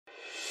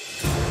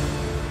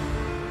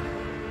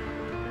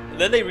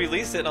then they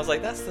released it, and I was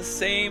like, that's the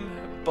same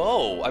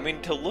bow. I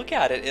mean, to look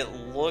at it, it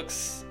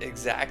looks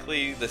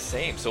exactly the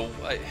same. So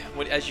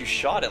as you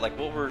shot it, like,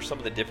 what were some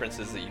of the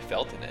differences that you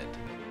felt in it?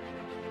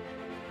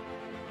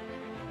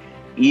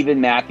 Even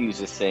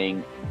Matthews is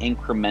saying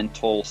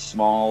incremental,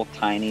 small,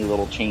 tiny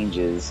little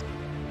changes.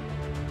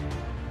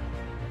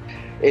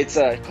 It's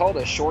called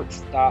a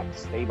shortstop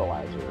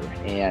stabilizer,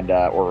 and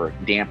or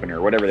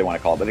dampener, whatever they want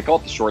to call it. But they call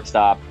it the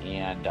shortstop,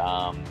 and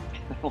a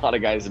lot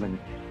of guys have been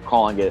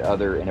calling it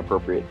other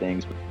inappropriate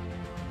things.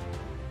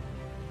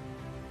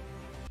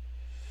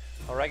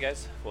 All right,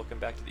 guys, welcome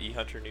back to the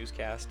eHunter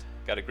Newscast.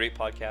 Got a great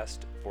podcast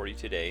for you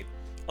today.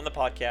 On the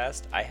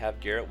podcast, I have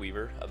Garrett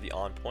Weaver of the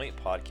On Point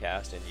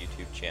podcast and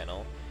YouTube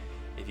channel.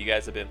 If you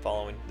guys have been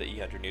following the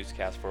eHunter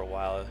Newscast for a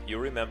while,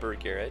 you'll remember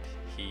Garrett.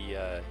 He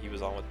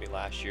was on with me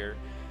last year.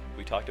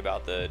 We talked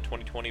about the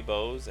 2020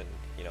 bows, and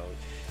you know,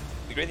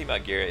 the great thing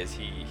about Garrett is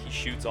he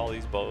shoots all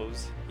these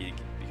bows. He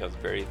becomes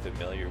very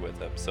familiar with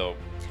them. So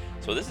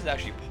this is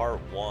actually part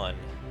one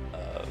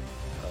of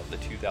the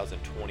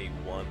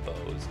 2021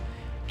 bows.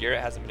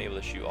 Garrett hasn't been able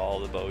to shoot all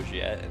the bows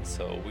yet, and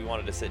so we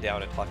wanted to sit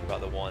down and talk about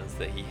the ones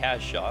that he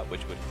has shot,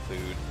 which would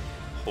include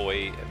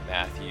Hoyt and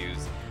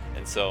Matthews.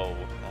 And so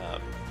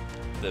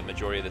the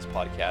majority of this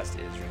podcast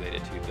is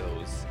related to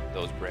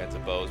those brands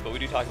of bows, but we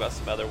do talk about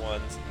some other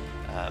ones,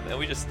 and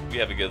we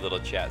have a good little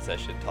chat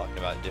session talking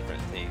about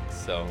different things.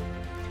 So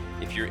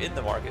if you're in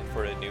the market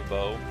for a new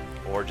bow,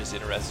 or just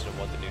interested in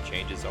what the new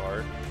changes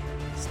are,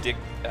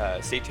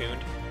 stay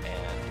tuned,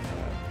 and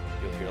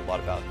you'll hear a lot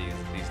about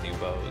these new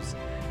bows.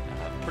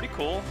 Pretty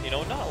cool, you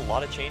know, not a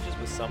lot of changes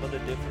with some of the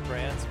different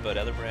brands, but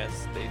other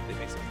brands, they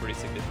make some pretty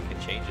significant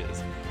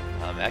changes.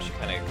 Actually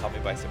kind of caught me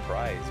by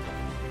surprise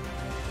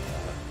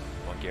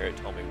when Garrett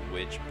told me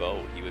which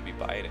bow he would be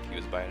buying if he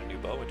was buying a new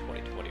bow in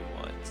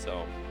 2021.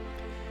 So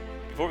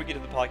before we get to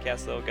the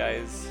podcast though,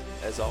 guys,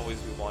 as always,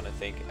 we want to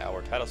thank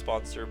our title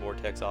sponsor,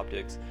 Vortex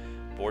Optics.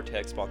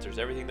 Vortex sponsors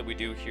everything that we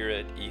do here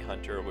at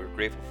eHunter. We're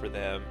grateful for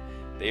them.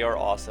 They are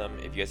awesome.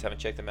 If you guys haven't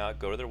checked them out,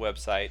 go to their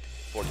website,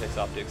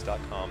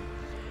 vortexoptics.com.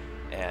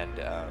 And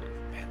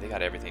man, they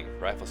got everything: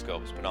 rifle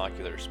scopes,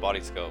 binoculars,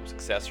 spotting scopes,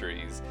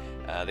 accessories.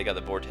 They got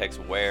the Vortex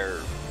Wear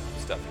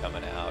stuff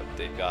coming out.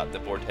 They've got the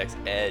Vortex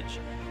Edge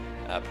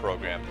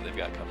program that they've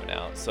got coming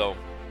out. So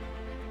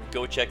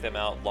go check them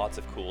out. Lots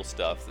of cool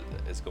stuff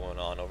that is going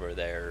on over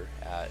there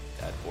at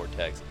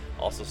Vortex.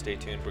 Also stay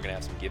tuned. We're going to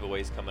have some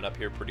giveaways coming up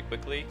here pretty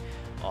quickly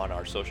on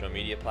our social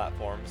media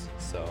platforms.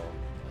 So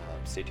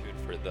stay tuned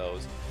for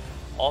those.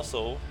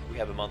 Also, we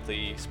have a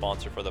monthly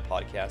sponsor for the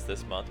podcast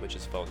this month, which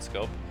is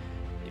PhoneScope.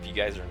 If you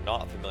guys are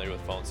not familiar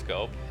with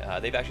PhoneScope,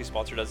 they've actually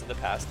sponsored us in the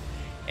past,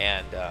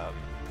 and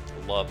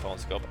love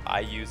PhoneScope.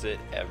 I use it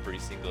every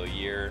single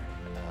year.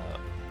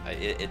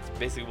 It's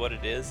basically what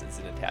it is. It's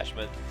an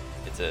attachment.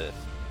 It's a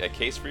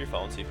case for your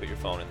phone, so you put your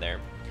phone in there,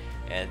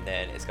 and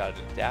then it's got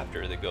an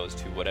adapter that goes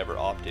to whatever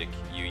optic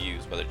you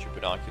use, whether it's your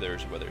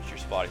binoculars or whether it's your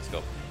spotting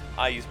scope.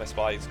 I use my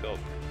spotting scope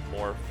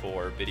more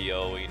for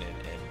videoing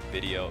and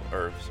video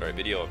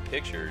and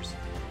pictures,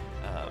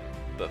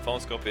 but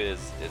PhoneScope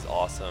is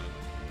awesome.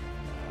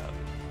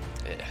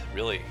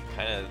 Really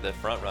kind of the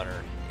front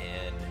runner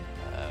in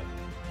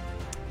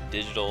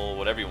digital,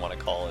 whatever you want to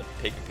call it,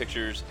 taking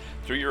pictures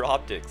through your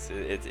optics.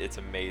 It's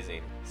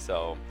amazing.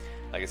 So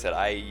like I said,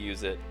 I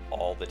use it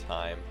all the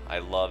time. I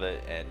love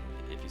it, and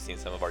if you've seen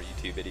some of our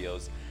YouTube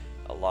videos,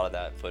 a lot of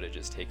that footage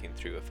is taken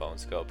through a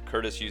PhoneScope.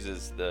 Curtis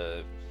uses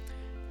the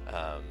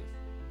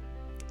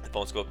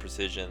PhoneScope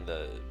Precision,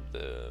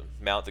 the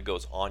mount that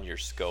goes on your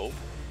scope,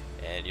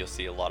 and you'll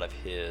see a lot of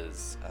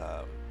his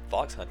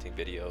fox hunting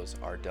videos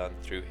are done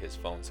through his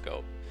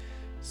PhoneScope.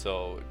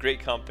 So great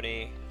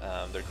company.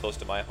 They're close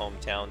to my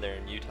hometown there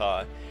in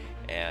Utah,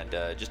 and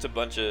just a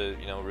bunch of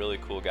really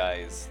cool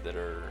guys that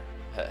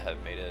have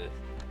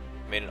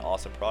made an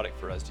awesome product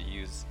for us to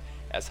use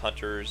as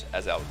hunters,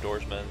 as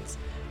outdoorsmen,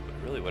 but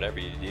really whatever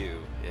you do.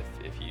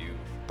 If you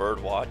bird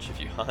watch, if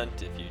you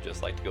hunt, if you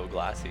just like to go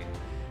glassing,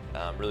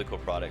 really cool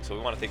product. So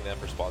we want to thank them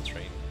for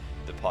sponsoring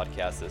the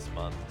podcast this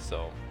month.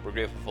 So we're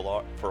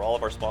grateful for all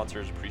of our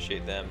sponsors.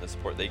 Appreciate them, the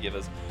support they give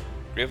us.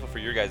 Grateful for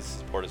your guys'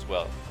 support as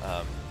well.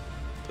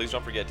 Please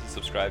don't forget to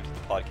subscribe to the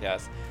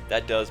podcast.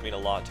 That does mean a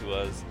lot to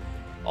us.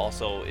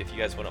 Also, if you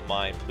guys wouldn't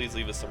mind, please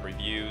leave us some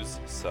reviews,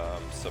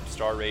 some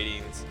star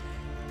ratings,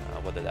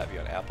 whether that be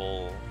on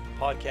Apple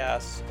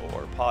Podcasts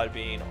or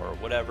Podbean or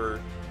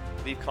whatever.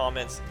 Leave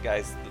comments,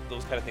 guys.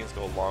 Those kind of things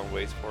go a long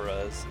ways for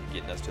us,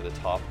 getting us to the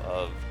top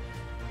of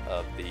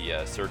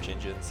the search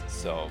engines.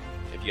 So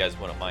if you guys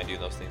wouldn't mind doing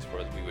those things for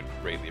us, we would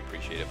greatly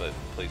appreciate it. But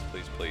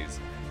please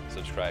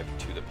subscribe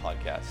to the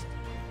podcast.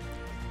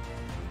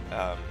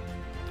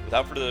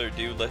 Without further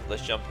ado,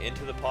 let's jump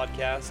into the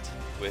podcast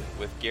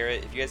with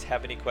Garrett. If you guys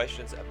have any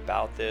questions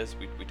about this,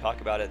 we talk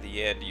about it at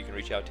the end. You can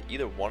reach out to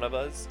either one of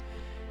us.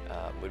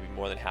 We'd be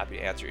more than happy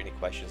to answer any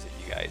questions that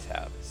you guys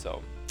have.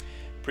 So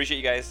appreciate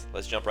you guys.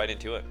 Let's jump right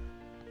into it.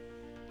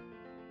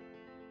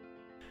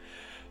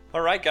 All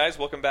right, guys,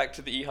 welcome back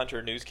to the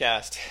eHunter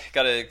Newscast.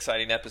 Got an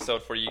exciting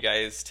episode for you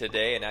guys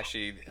today, and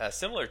actually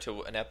similar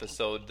to an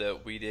episode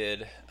that we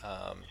did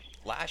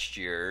last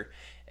year,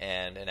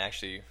 and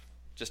actually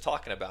just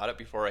talking about it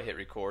before I hit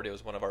record. It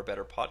was one of our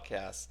better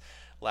podcasts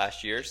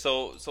last year.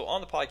 So on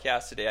the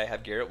podcast today, I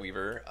have Garrett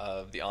Weaver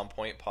of the On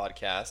Point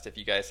podcast. If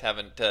you guys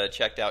haven't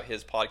checked out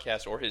his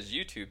podcast or his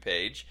YouTube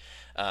page,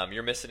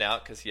 you're missing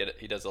out because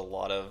he does a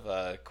lot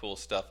of cool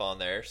stuff on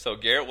there. So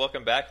Garrett,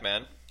 welcome back,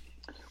 man.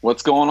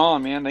 What's going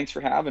on, man? Thanks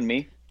for having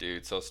me.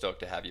 Dude, so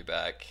stoked to have you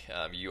back.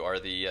 You are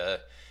the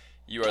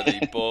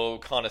bow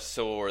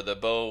connoisseur, the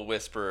bow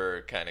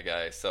whisperer kind of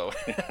guy. So,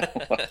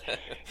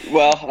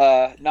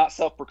 well, not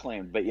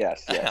self-proclaimed, but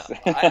yes.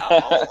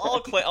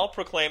 I'll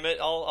proclaim it.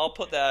 I'll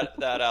put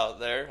that out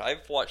there.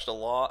 I've watched a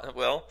lot.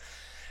 Well,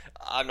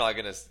 I'm not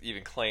gonna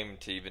even claim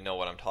to even know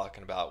what I'm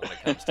talking about when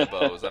it comes to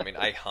bows. I mean,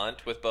 I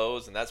hunt with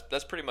bows, and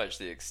that's pretty much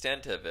the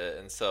extent of it.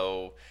 And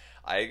so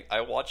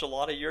I watch a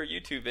lot of your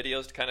YouTube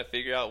videos to kind of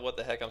figure out what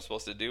the heck I'm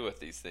supposed to do with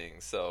these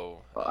things.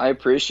 So I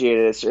appreciate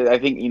it. I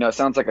think it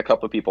sounds like a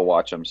couple of people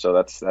watch them, so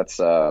that's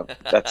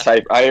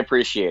I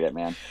appreciate it,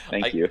 man.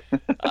 Thank you.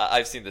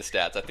 I've seen the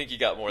stats. I think you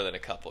got more than a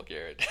couple,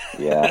 Garrett.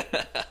 Yeah.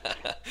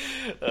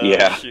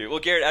 Yeah. Shoot. Well,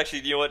 Garrett,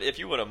 actually, you know what? If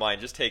you wouldn't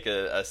mind, just take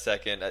a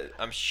second.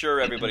 I'm sure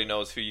everybody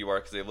knows who you are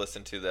because they've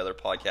listened to the other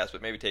podcast,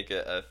 but maybe take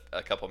a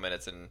couple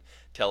minutes and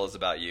tell us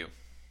about you.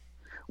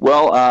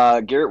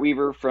 Well, Garrett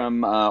Weaver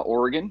from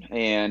Oregon,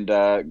 and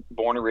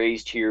born and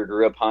raised here.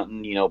 Grew up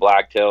hunting,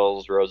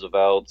 blacktails,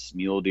 Roosevelts,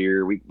 mule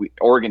deer.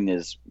 Oregon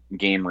is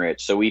game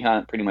rich, so we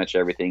hunt pretty much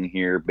everything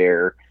here,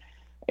 bear,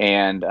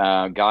 and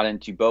got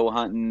into bow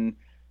hunting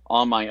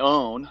on my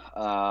own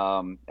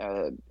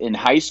in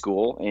high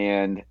school,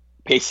 and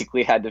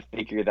basically had to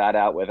figure that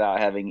out without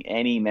having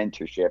any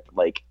mentorship,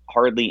 like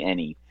hardly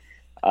any.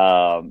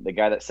 The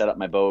guy that set up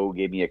my bow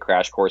gave me a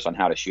crash course on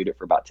how to shoot it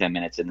for about 10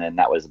 minutes, and then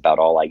that was about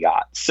all I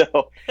got.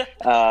 So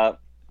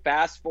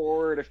fast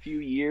forward a few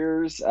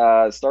years,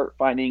 start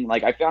finding,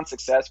 I found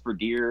success for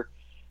deer.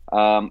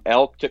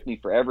 Elk took me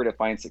forever to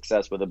find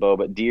success with a bow,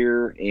 but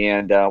deer,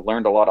 and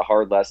learned a lot of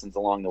hard lessons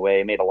along the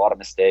way, made a lot of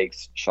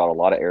mistakes, shot a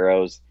lot of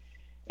arrows,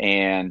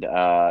 and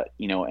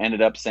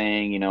ended up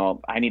saying,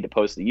 I need to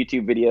post a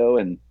YouTube video,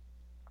 and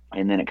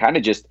then it kind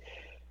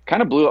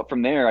of blew up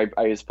from there.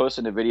 I was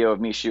posting a video of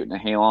me shooting a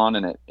Halon,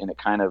 and it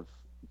kind of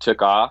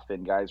took off,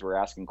 and guys were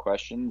asking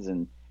questions,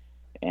 and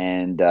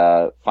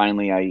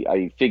finally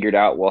I figured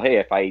out, well, hey,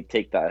 if I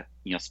take the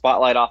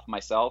spotlight off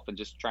myself and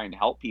just trying to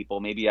help people,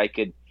 maybe I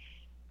could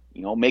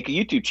make a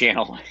YouTube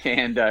channel,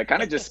 and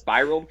kind of just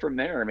spiraled from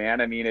there, man.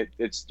 I mean,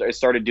 I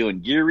started doing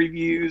gear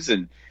reviews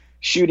and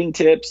shooting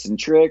tips and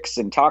tricks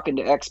and talking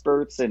to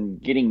experts and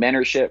getting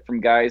mentorship from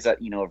guys that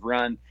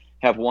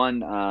have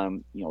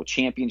won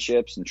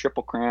championships and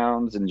triple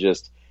crowns, and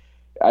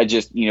I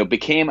just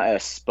became a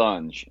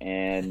sponge,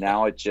 and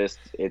now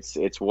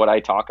it's what I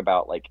talk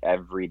about like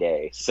every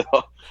day. So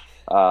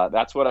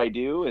that's what I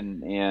do,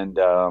 and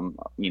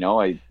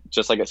I,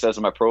 just like it says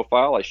in my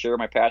profile, I share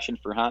my passion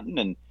for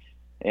hunting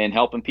and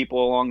helping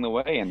people along the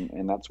way,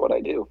 and that's what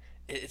I do.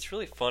 It's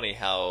really funny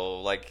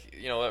how, I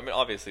mean,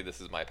 obviously this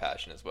is my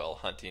passion as well.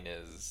 Hunting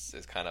is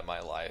kind of my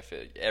life.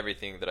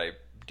 Everything that I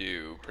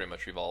do pretty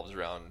much revolves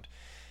around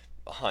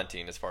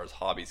hunting as far as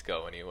hobbies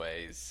go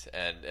anyways,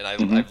 and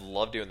I've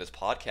loved doing this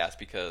podcast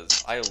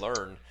because I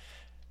learn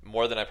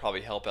more than I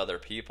probably help other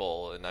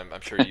people, and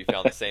I'm sure you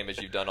found the same as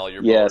you've done all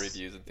your bow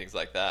reviews and things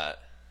like that.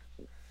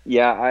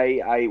 Yeah,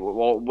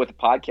 well, with the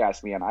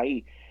podcast, man,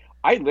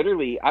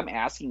 I'm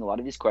asking a lot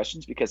of these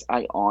questions because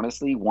I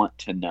honestly want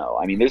to know.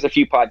 I mean, there's a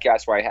few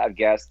podcasts where I have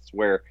guests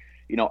where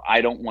I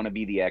don't want to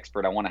be the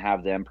expert. I want to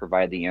have them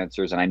provide the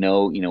answers, and I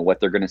know what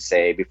they're going to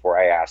say before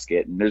I ask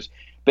it, and there's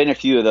been a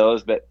few of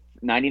those, but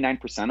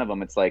 99% of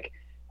them, it's like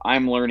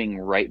I'm learning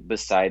right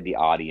beside the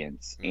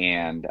audience,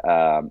 and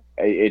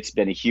it's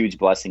been a huge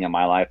blessing in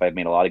my life. I've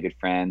made a lot of good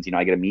friends.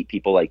 I get to meet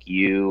people like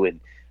you and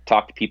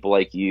talk to people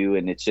like you,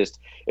 and it's just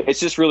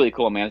really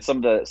cool, man.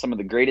 Some of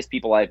the greatest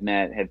people I've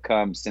met have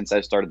come since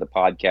I started the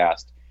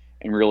podcast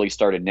and really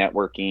started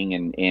networking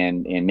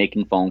and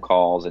making phone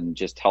calls and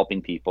just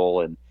helping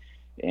people, and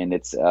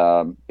it's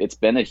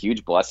been a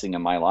huge blessing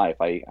in my life.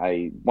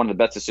 I one of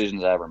the best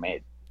decisions I ever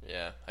made.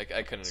 Yeah,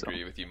 I couldn't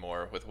agree with you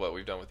more with what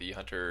we've done with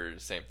eHunter.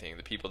 Same thing.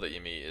 The people that you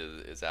meet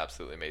is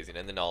absolutely amazing,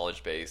 and the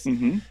knowledge base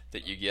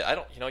that you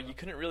get. You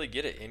couldn't really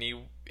get it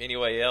any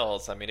way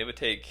else. I mean, it would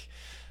take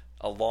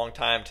a long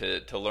time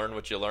to learn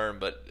what you learn,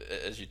 but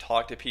as you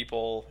talk to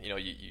people,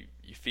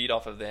 you feed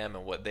off of them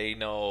and what they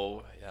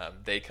know.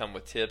 They come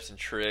with tips and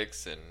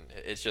tricks, and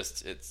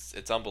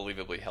it's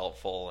unbelievably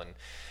helpful. And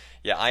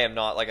yeah, I am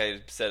not, like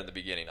I said in the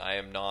beginning, I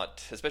am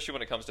not, especially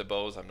when it comes to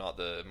bows, I'm not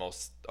the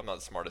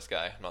smartest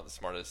guy. I'm not the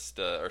smartest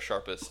or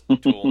sharpest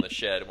tool in the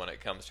shed when it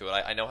comes to it.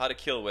 I know how to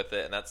kill with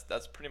it, and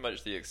that's pretty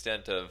much the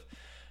extent of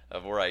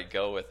where I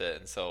go with it.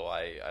 And so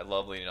I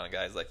love leaning on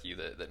guys like you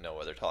that know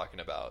what they're talking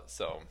about.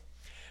 So,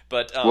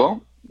 but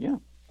well, yeah.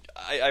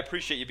 I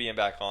appreciate you being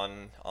back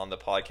on the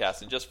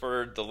podcast. And just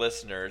for the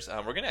listeners,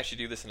 we're going to actually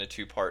do this in a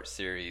two-part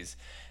series.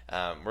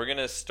 We're going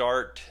to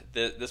start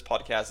this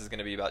podcast is going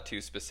to be about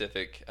two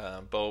specific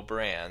bow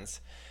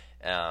brands,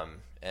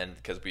 and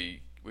because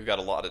we've got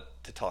a lot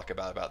to talk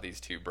about these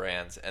two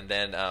brands, and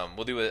then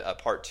we'll do a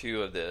part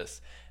two of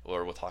this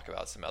where we'll talk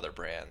about some other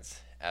brands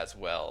as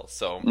well.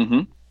 So,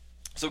 Mm-hmm.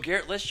 so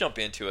Garrett, let's jump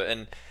into it.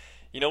 And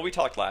we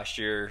talked last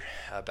year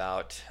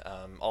about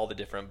all the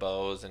different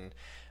bows, and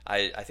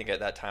I think at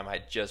that time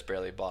I just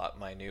barely bought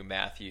my new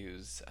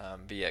Matthews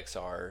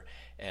VXR,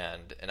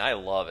 and I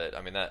love it.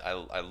 I mean,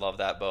 I love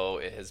that bow.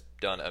 It has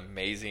done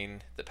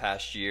amazing the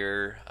past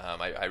year.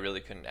 I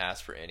really couldn't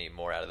ask for any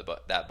more out of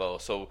that bow.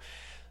 So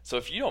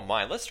if you don't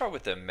mind, let's start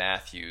with the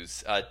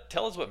Matthews.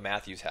 Tell us what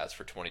Matthews has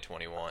for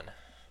 2021.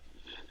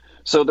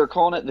 So they're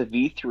calling it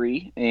the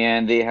V3,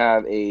 and they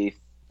have a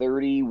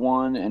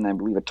 31 and I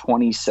believe a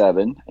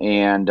 27.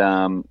 And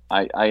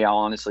I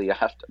honestly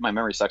my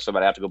memory sucks so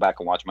bad I have to go back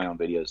and watch my own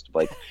videos to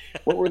like,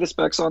 what were the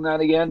specs on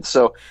that again?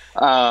 So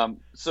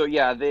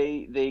yeah,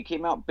 they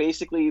came out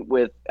basically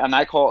with, and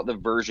I call it the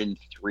version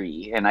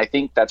 3, and I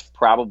think that's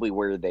probably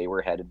where they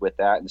were headed with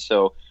that. And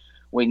so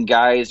when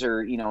guys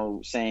are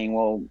saying,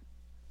 well,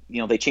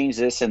 they changed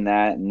this and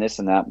that and this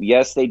and that,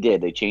 yes, they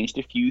did. They changed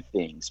a few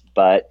things,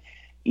 but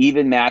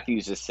even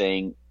Matthews is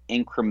saying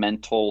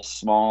incremental,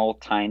 small,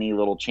 tiny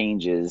little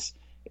changes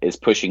is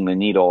pushing the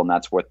needle, and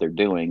that's what they're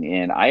doing.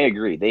 And I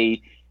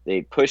agree.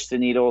 They pushed the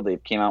needle. They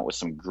came out with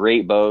some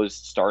great bows,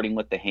 starting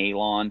with the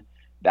Halon,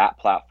 that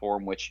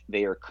platform, which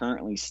they are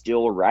currently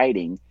still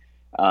riding.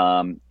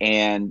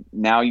 And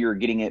now you're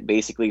getting it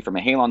basically from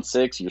a Halon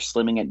 6. You're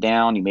slimming it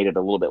down. You made it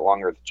a little bit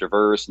longer with the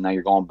Traverse, and now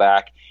you're going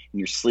back and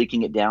you're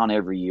sleeking it down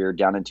every year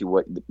down into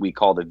what we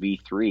call the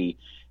V3.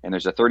 And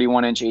there's a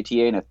 31-inch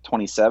ATA and a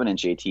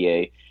 27-inch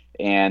ATA.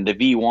 And the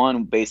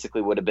V1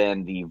 basically would have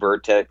been the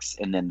Vertex,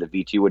 and then the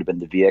V2 would have been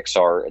the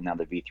VXR, and now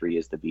the V3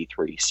 is the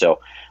V3. So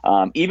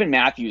even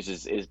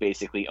Matthews is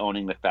basically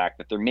owning the fact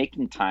that they're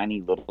making tiny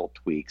little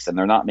tweaks, and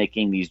they're not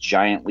making these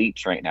giant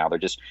leaps right now. They're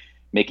just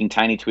making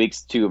tiny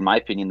tweaks to, in my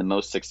opinion, the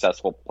most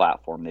successful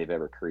platform they've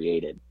ever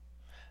created.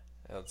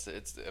 It's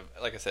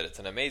like I said, it's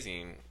an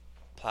amazing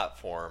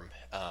platform,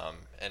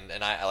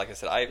 and I like I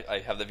said, I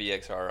have the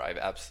VXR. I've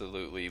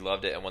absolutely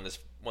loved it. And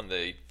when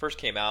they first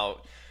came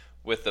out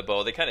with the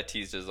bow, they kind of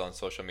teased us on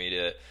social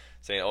media,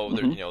 saying, "Oh,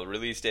 Mm-hmm.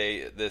 release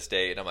date this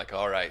date," and I'm like,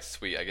 "All right,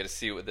 sweet. I get to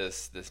see what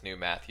this new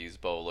Matthews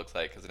bow looks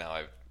like," because now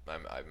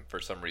I'm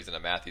for some reason a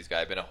Matthews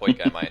guy. I've been a Hoyt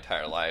guy my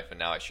entire life, and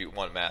now I shoot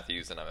one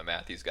Matthews, and I'm a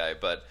Matthews guy.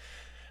 But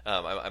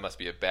I must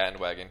be a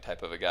bandwagon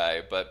type of a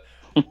guy. But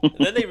and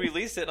then they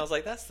released it, and I was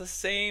like, "That's the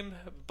same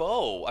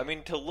bow." I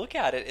mean, to look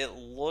at it, it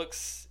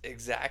looks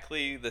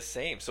exactly the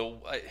same.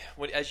 So,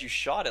 as you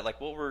shot it,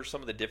 like, what were some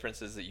of the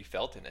differences that you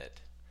felt in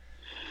it?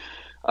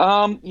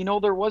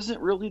 There wasn't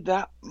really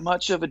that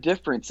much of a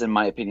difference in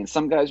my opinion.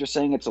 Some guys are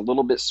saying it's a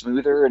little bit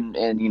smoother, and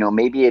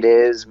maybe it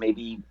is,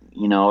 maybe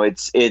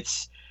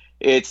if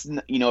it's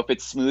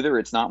smoother,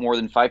 it's not more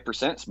than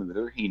 5%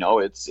 smoother.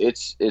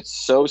 It's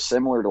so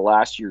similar to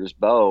last year's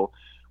bow.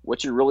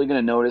 What you're really going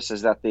to notice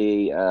is that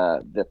they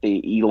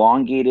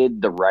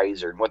elongated the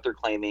riser, and what they're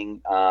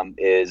claiming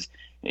is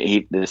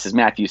this is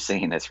Matthews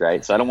saying this,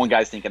 right? So I don't want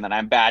guys thinking that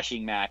I'm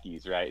bashing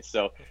Matthews, right?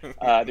 So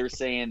they're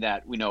saying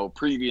that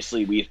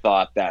previously we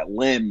thought that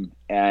limb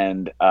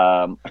and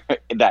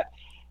that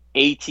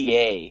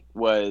ATA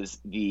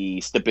was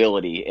the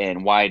stability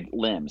and wide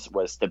limbs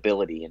was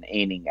stability and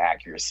aiming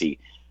accuracy,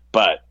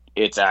 but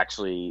it's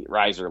actually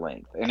riser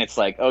length. And it's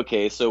like,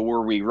 okay, so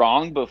were we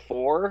wrong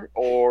before,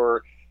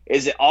 or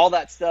is it all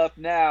that stuff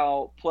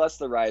now plus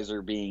the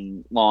riser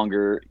being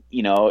longer?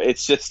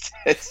 It's just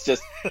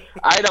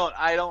I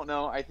don't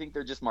know. I think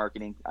they're just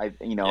marketing.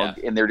 Yeah.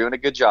 And they're doing a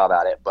good job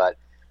at it. But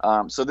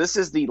so this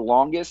is the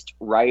longest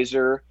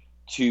riser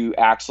to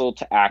axle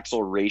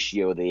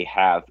ratio they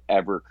have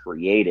ever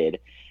created,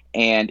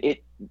 and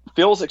it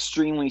feels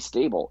extremely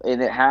stable,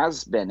 and it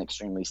has been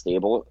extremely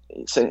stable,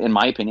 in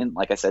my opinion,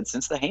 like I said,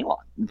 since the Halon.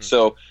 Mm-hmm.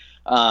 So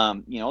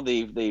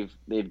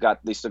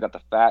they still got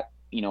the fat,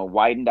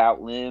 widened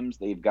out limbs.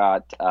 They've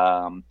got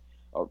a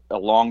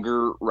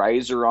longer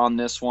riser on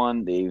this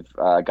one. They've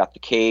got the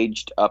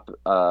caged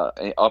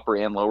upper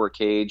and lower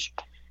cage.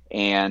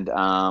 And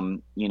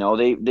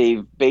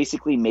they've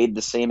basically made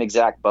the same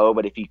exact bow,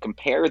 but if you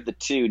compare the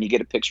two and you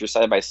get a picture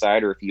side by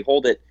side, or if you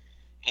hold it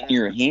in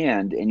your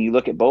hand and you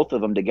look at both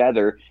of them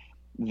together,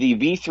 the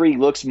V3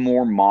 looks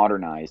more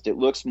modernized. It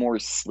looks more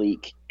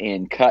sleek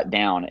and cut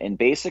down. And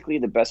basically,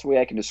 the best way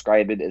I can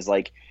describe it is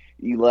like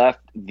you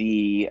left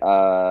the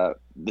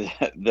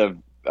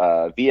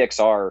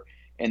VXR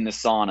in the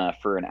sauna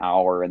for an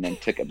hour and then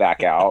took it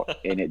back out,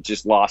 and it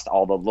just lost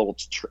all the little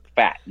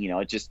fat.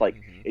 It just like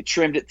it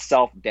trimmed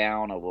itself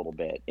down a little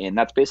bit, and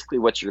that's basically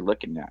what you're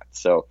looking at.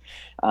 So,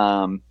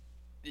 I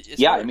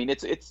mean,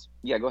 it's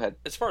yeah. Go ahead.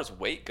 As far as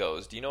weight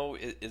goes, do you know,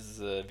 is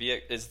the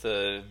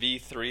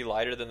V3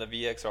 lighter than the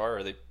VXR, or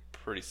are they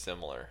pretty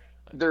similar?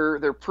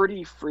 They're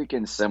pretty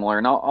freaking similar,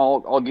 and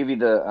I'll give you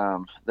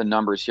the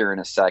numbers here in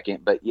a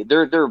second, but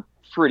they're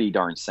pretty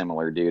darn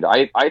similar, dude.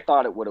 I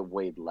thought it would have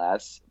weighed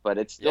less, but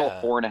it's still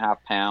Yeah. 4.5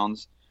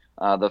 pounds.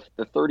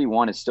 The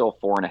 31 is still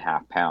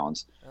 4.5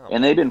 pounds, Oh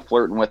and they've man. been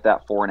flirting with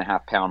that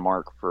 4.5 pound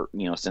mark for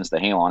since the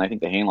Halon. I think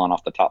the Halon,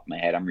 off the top of my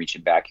head, I'm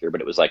reaching back here, but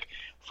it was like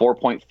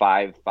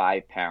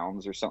 4.55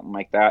 pounds or something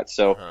like that. Uh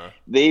So huh.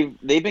 they've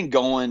been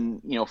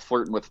going,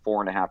 flirting with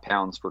 4.5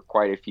 pounds for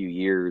quite a few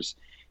years,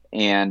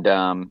 and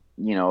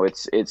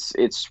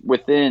it's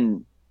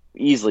within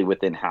easily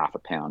within half a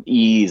pound,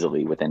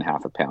 easily within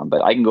half a pound.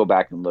 But I can go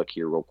back and look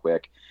here real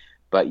quick.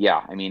 But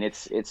yeah, I mean,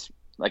 it's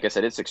like I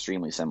said, it's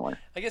extremely similar.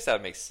 I guess that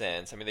would make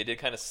sense. I mean, they did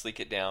kind of sleek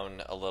it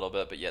down a little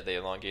bit, but yet they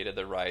elongated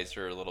the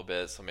riser a little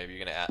bit. So maybe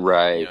you're gonna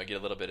Right. get a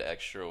little bit of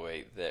extra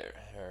weight there,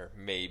 or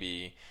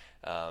maybe.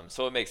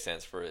 So it makes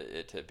sense for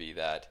it to be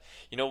that.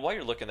 While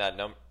you're looking that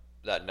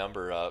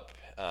number up,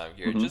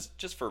 here, Hmm.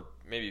 just for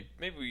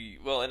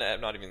well, and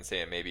I'm not even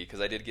saying maybe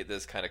because I did get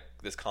this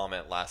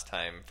comment last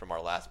time from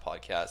our last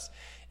podcast.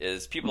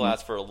 Is people Hmm.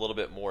 ask for a little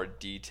bit more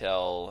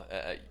detail.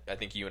 I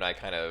think you and I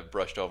kind of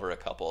brushed over a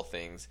couple of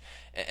things,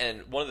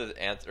 and one of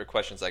the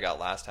questions I got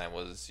last time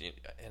was,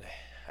 and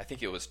I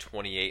think it was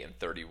 28 and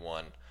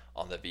 31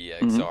 on the Hmm.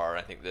 VXR.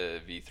 I think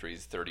the V3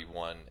 is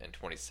 31 and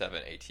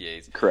 27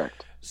 ATAs.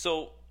 Correct.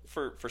 So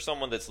for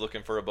someone that's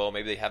looking for a bow,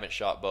 maybe they haven't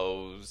shot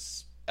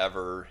bows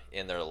ever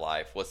in their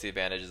life. What's the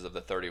advantages of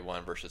the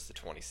 31 versus the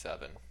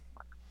 27?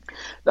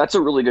 That's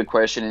a really good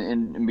question.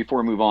 And before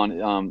we move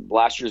on,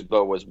 last year's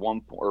bow was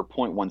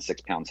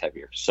 0.16 pounds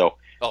heavier. So,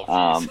 Oh, jeez.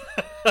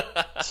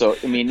 um, so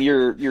I mean,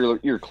 you're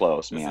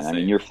close, It's the man. I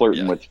mean, same. you're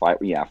flirting Yeah. with five,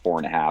 yeah,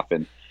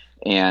 4.5,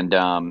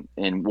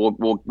 and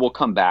we'll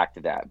come back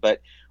to that.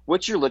 But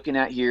what you're looking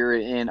at here,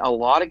 and a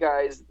lot of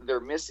guys,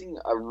 they're missing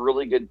a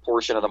really good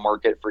portion of the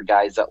market for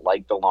guys that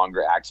like the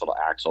longer axle to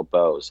axle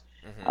bows.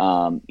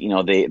 Hmm.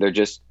 They're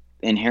just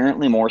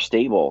inherently more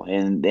stable,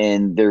 and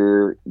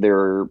they're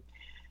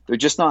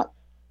just not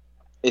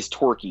as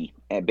torquey.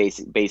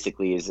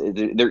 Basically, is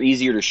they're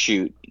easier to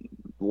shoot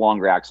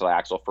longer axle to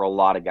axle for a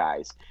lot of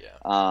guys.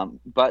 Yeah.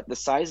 But the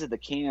size of the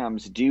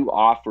cams do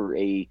offer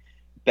a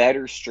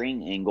better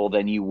string angle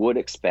than you would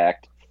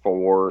expect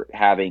for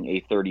having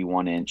a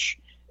 31-inch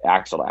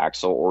axle to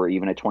axle or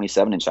even a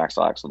 27-inch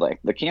axle to axle. Like,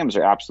 the cams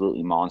are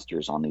absolutely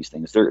monsters on these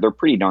things. They're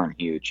pretty darn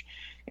huge,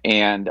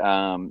 and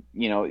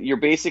you're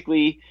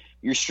basically,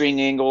 your string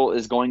angle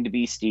is going to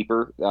be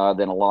steeper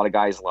than a lot of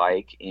guys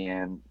like,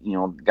 and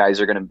guys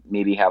are going to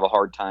maybe have a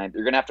hard time.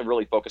 You're going to have to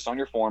really focus on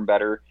your form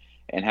better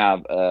and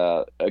have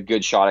a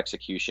good shot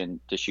execution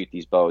to shoot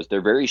these bows.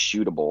 They're very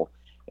shootable.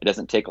 It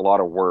doesn't take a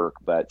lot of work,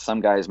 but some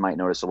guys might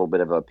notice a little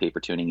bit of a paper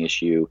tuning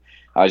issue.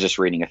 I was just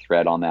reading a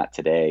thread on that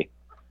today,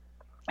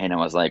 and I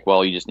was like,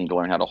 well, you just need to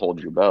learn how to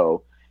hold your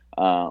bow.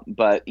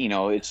 But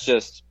it's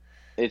just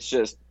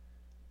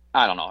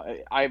I don't know.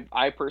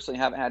 I personally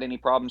haven't had any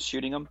problems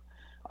shooting them.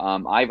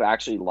 I've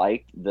actually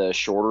liked the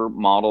shorter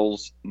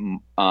models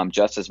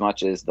just as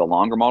much as the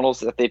longer models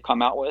that they've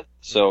come out with.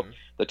 So Hmm.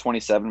 the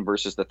 27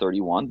 versus the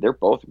 31, they're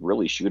both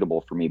really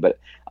shootable for me. But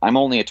I'm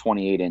only a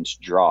 28-inch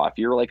draw. If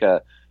you're like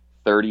a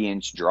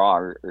 30-inch draw,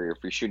 or if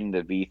you're shooting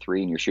the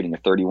V3 and you're shooting a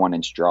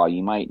 31-inch draw,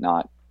 you might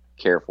not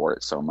care for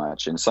it so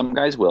much. And some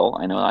guys will.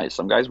 I know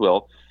some guys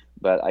will,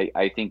 but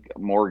I think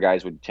more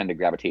guys would tend to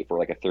gravitate for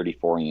like a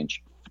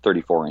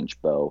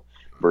 34-inch bow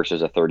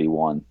versus a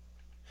 31.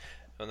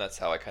 And that's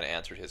how I kind of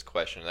answered his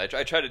question. I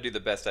try to do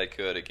the best I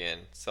could. Again,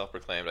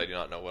 self-proclaimed. I do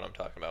not know what I'm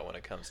talking about when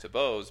it comes to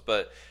bows,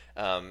 but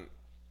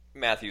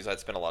Matthews, I'd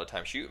spent a lot of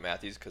time shooting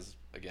Matthews because,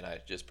 again, I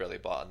just barely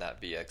bought on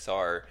that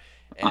VXR,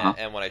 Uh-huh.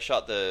 and when I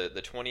shot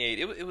the 28,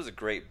 it was a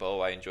great bow.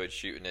 I enjoyed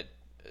shooting it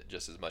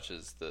just as much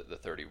as the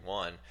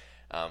 31.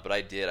 But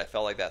I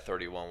felt like that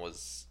 31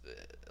 was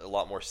a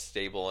lot more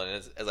stable,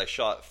 and as I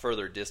shot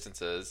further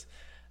distances,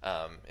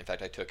 in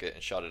fact, I took it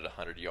and shot it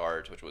 100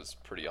 yards, which was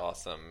pretty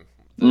awesome.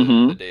 The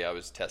Mm-hmm. day I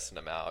was testing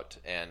them out,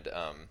 and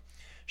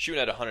shooting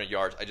at 100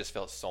 yards, I just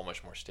felt so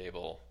much more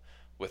stable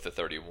with the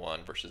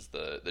 31 versus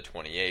the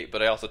 28.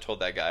 But I also told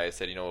that guy, I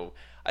said,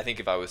 I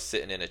think if I was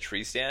sitting in a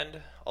tree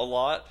stand a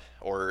lot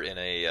or in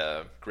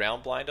a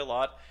ground blind a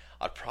lot,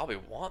 I'd probably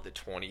want the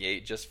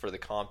 28 just for the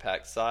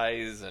compact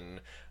size and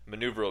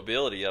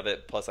maneuverability of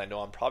it. Plus, I know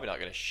I'm probably not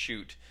going to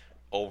shoot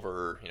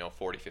over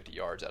 40, 50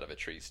 yards out of a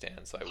tree stand,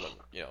 so I wouldn't,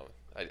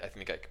 I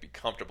think I could be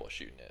comfortable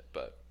shooting it.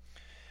 But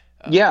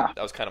Yeah.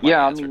 that was kind of my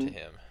Yeah. I answer to mean,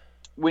 him.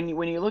 when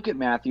you look at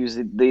Matthews,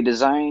 they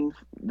design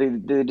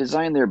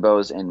their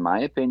bows, in my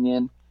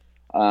opinion.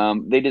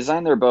 They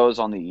design their bows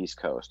on the East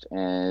Coast,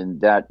 and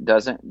that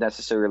doesn't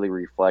necessarily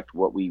reflect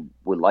what we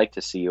would like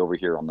to see over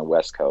here on the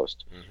West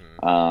Coast.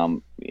 Hmm.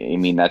 I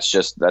mean,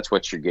 that's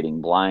what you're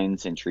getting: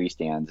 blinds and tree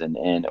stands,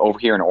 and over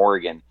here in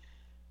Oregon,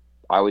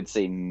 I would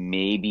say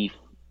maybe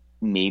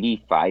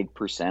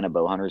 5% of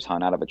bow hunters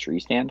hunt out of a tree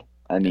stand.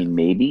 I Yeah. mean,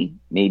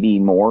 maybe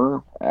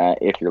more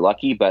if you're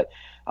lucky, but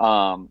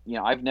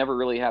I've never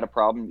really had a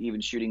problem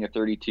even shooting a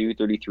 32,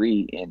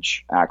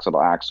 33-inch axle to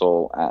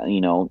axle,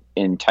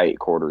 in tight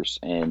quarters.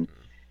 And Hmm.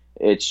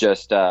 it's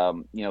just,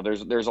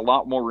 there's a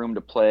lot more room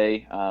to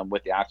play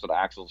with the axle to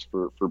axles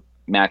for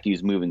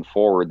Matthews moving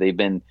forward.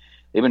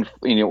 they've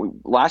been,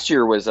 last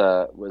year was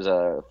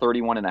a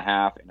 31 and a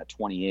half and a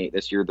 28.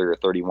 This year they're a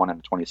 31 and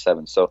a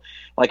 27. So,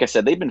 like I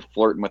said, they've been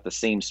flirting with the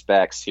same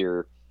specs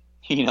here,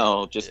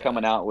 just Yeah,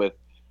 coming out with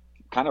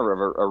kind of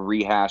a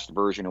rehashed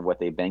version of what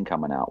they've been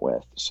coming out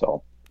with.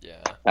 So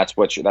yeah. that's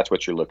what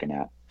you're looking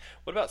at.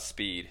 What about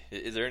speed?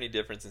 Is there any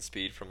difference in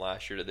speed from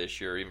last year to this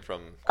year, even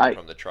from going I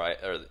from the tri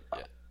or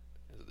yeah,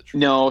 is it the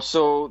No,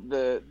 so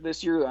the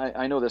this year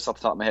I know this off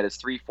the top of my head. It's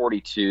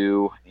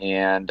 342,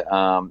 and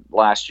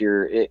last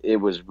year it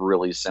was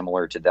really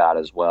similar to that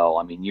as well.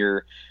 I mean,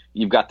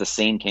 you've got the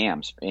same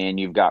cams, and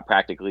you've got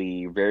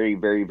practically very,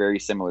 very, very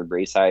similar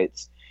brace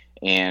heights,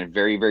 and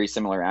very, very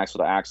similar axle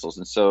to axles,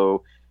 and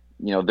so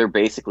they're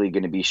basically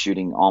going to be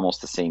shooting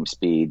almost the same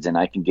speeds. And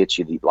I can get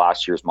you the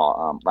last year's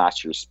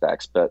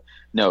specs, but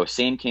no,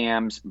 same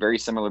cams, very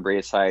similar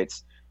brace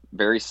heights,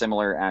 very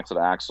similar axle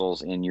to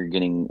axles, and you're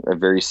getting a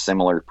very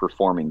similar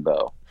performing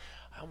bow.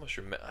 I almost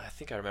remember. I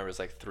think I remember it's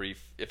like three.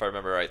 If I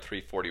remember right,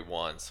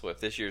 341. So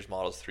if this year's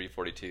model is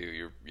 342,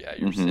 you're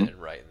Hmm. sitting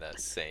right in that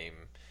same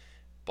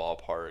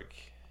ballpark.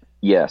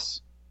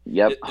 Yes.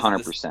 Yep. Is it the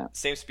 100%.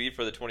 same speed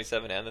for the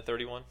 27 and the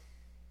 31?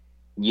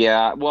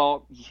 Yeah.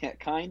 Well, yeah,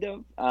 kind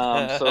of.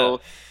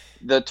 So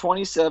the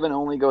 27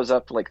 only goes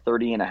up to like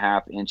 30 and a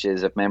half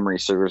inches if memory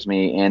serves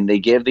me, and they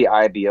give the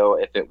IBO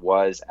if it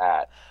was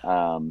at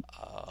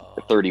Oh,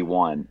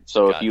 31.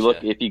 So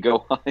gotcha. if you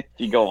go if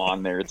you go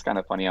on there, it's kind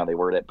of funny how they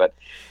word it, but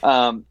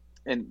um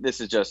and this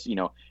is just,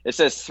 it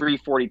says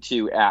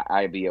 342 at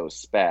IBO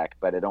spec,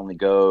 but it only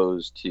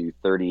goes to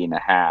 30 and a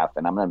half,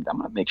 and I'm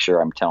gonna make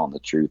sure I'm telling the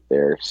truth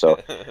there. So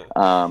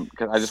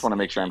because I just want to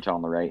make sure I'm Sneaky.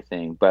 telling the right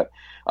thing. But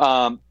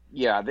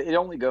yeah, it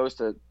only goes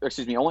to,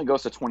 excuse me, only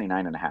goes to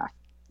 29 and a half.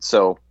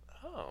 So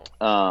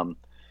Oh, um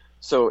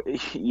so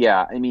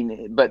yeah, I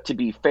mean, but to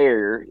be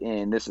fair,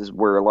 and this is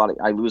where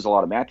I lose a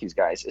lot of Matthews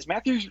guys, is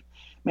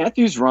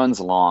Matthews runs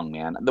long,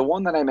 man. The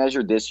one that I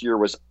measured this year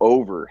was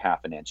over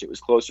half an inch. It was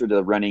closer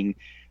to running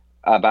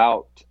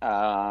about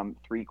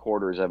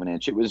 3/4 of an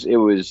inch. It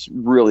was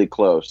really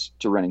close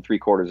to running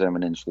 3/4 of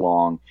an inch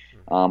long.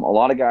 hmm, A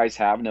lot of guys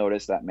have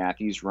noticed that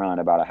Matthews run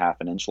about a half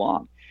an inch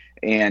long,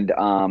 and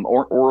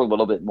or a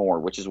little bit more,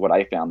 which is what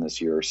I found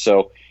this year.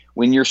 So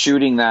when you're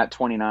shooting that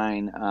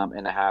 29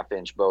 and a half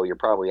inch bow, you're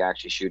probably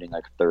actually shooting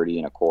like 30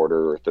 and a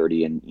quarter or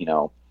 30 and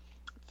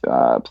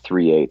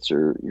 3/8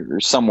 or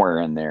somewhere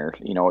in there,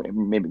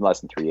 maybe less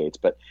than 3/8,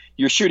 but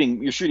you're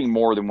shooting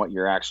more than what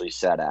you're actually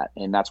set at,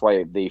 and that's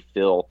why they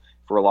feel,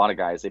 for a lot of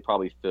guys, they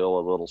probably feel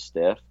a little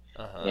stiff,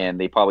 uh-huh. and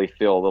they probably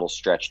feel a little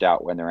stretched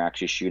out when they're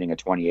actually shooting a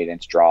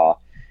 28-inch draw,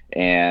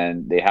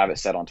 and they have it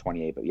set on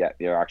 28, but yet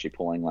they're actually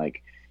pulling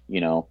like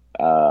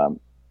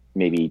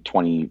maybe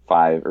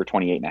 25 or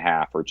 28 and a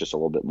half, or just a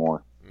little bit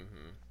more.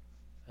 Hmm.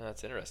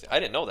 That's interesting. I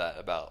didn't know that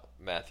about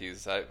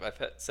Matthews.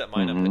 Set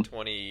mine up Hmm. at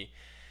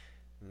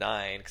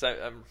 29 because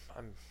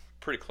I'm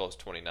pretty close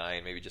to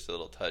 29, maybe just a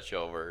little touch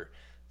over.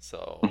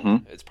 So Hmm.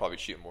 it's probably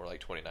shooting more like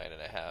 29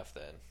 and a half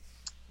then.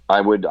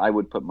 I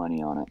would put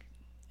money on it.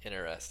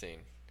 Interesting.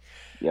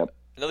 Yep.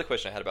 Another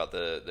question I had about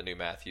the new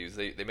Matthews.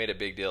 They made a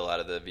big deal out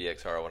of the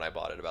VXR when I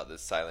bought it about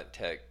this Silent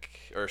Tech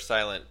or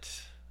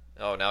Silent.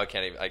 Oh, now I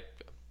can't even.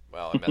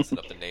 Wow, I'm messing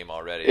up the name Is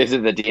already.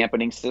 it the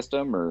dampening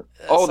system, or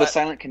Uh, the si-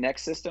 Silent Connect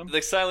system? the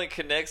Silent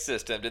Connect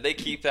system. Did they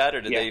keep that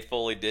or did Yeah. they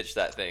fully ditch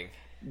that thing?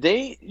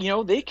 They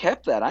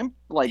kept that. I'm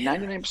like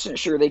 99% Interesting.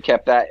 sure they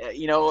kept that.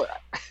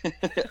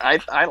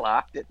 I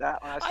laughed at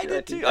that last I year. I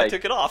did think, too. I like,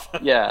 took it off.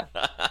 yeah,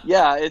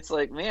 yeah. It's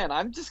like, man,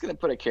 I'm just gonna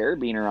put a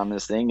carabiner on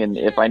this thing, and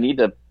if I need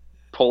to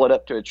pull it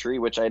up to a tree,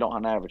 which I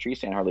don't have a tree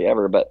stand hardly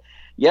ever, but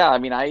yeah, I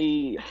mean,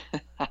 I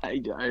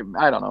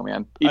don't know,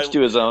 man. Each I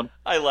to his own.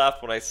 I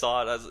laughed when I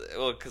saw it.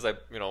 Well, because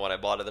when I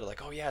bought it, they're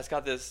like, "Oh yeah, it's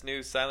got this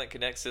new Silent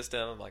Connect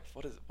system." I'm like,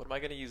 What am I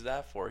going to use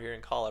that for here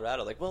in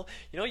Colorado?" Like, well,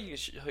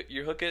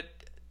 you hook it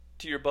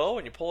to your bow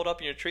and you pull it up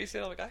in your tree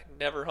stand. I'm like, I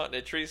never hunt in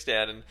a tree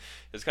stand, and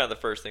it's kind of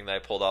the first thing that I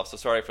pulled off. So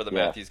sorry for the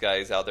Yeah. Matthews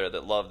guys out there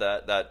that love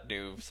that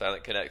new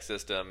Silent Connect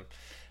system.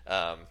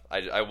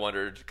 I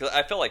wondered because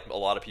I felt like a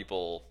lot of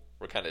people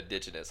were kind of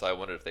ditching it, so I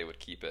wondered if they would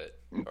keep it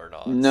or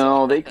not. So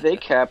No, they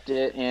kept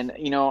it, and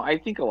I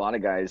think a lot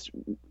of guys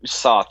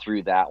saw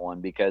through that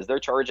one because they're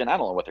charging, I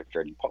don't know what they're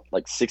charging,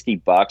 like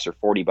 $60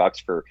 or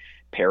 $40 for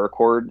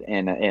paracord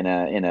in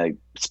a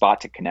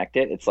spot to connect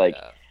it. It's like,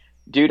 yeah,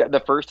 dude, the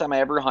first time I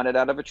ever hunted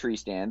out of a tree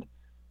stand,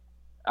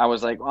 I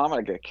was like, well, I'm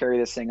gonna carry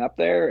this thing up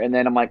there, and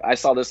then I'm like, I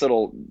saw this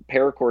little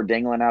paracord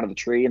dangling out of the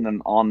tree, and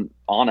then on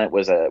it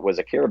was a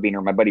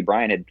carabiner. My buddy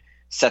Brian had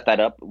set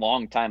that up a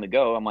long time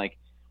ago. I'm like,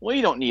 well,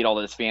 you don't need all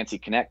this fancy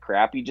connect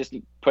crap. You just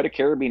put a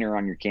carabiner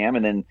on your cam,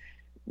 and then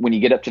when you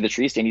get up to the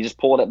tree stand, you just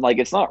pull it up. Like,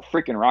 it's not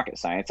freaking rocket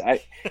science.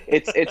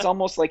 It's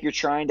almost like you're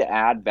trying to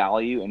add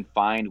value and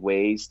find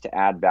ways to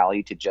add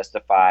value to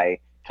justify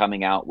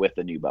coming out with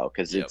a new bow,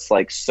 because yep. it's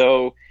like,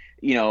 so,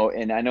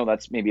 and I know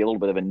that's maybe a little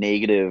bit of a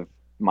negative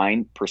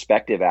mind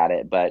perspective at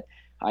it, but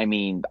I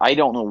mean, I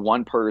don't know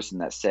one person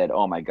that said,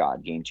 "Oh my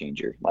God, game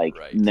changer." Like,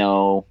 Right.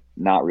 no,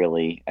 not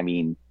really. I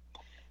mean,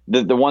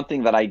 The one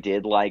thing that I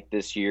did like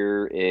this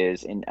year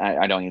is, and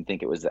I don't even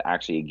think it was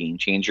actually a game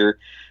changer,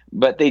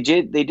 but they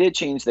did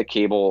change the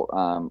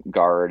cable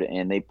guard,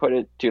 and they put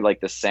it to like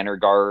the center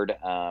guard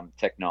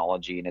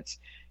technology, and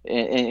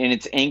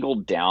it's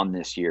angled down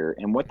this year.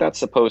 And what that's Mhm.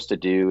 supposed to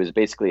do is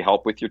basically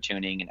help with your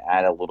tuning and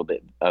add a little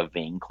bit of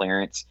vane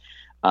clearance.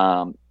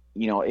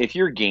 If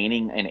you're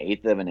gaining an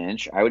eighth of an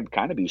inch, I would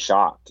kind of be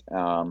shocked.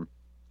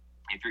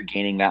 If you're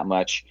gaining that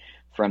much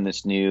from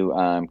this new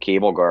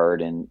cable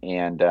guard, and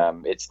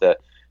it's the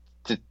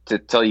to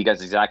tell you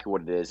guys exactly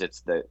what it is,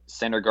 it's the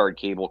center guard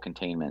cable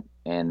containment,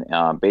 and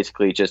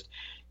basically it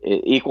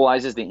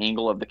equalizes the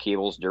angle of the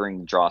cables during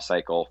the draw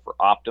cycle for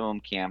optimum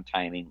cam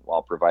timing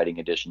while providing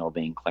additional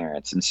vane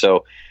clearance. And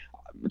so,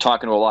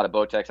 talking to a lot of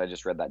Bowtechs, I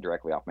just read that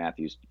directly off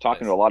Matthews.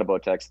 Talking to a Nice. lot of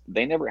Bowtechs,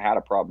 they never had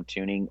a problem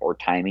tuning or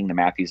timing the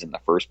Matthews in the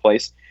first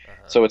place. Uh-huh.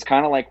 So it's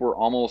kind of like we're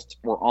almost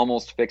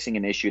fixing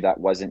an issue that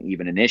wasn't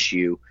even an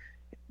issue.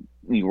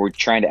 We're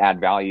trying to add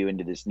value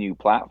into this new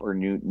platform,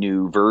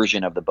 new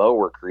version of the bow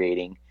we're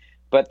creating.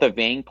 But the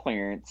vane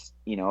clearance,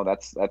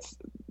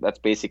 that's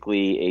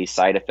basically a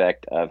side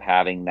effect of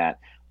having that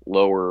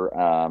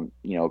lower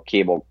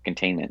cable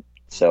containment.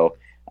 So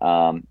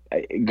Mhm.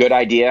 a good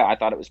idea. I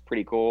thought it was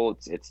pretty cool.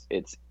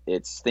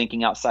 It's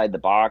thinking outside the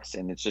box,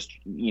 and it's just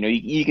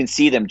you can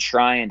see them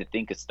trying to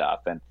think of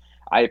stuff, and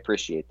I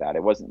appreciate that.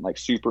 It wasn't like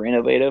super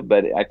innovative,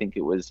 but I think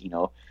it was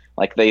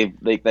like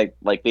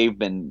they've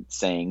been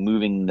saying,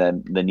 moving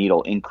the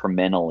needle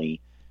incrementally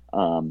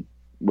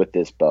with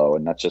this bow,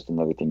 and that's just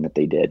another thing that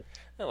they did.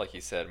 And like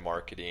you said,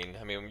 marketing.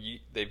 I mean,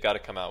 they've got to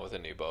come out with a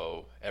new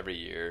bow every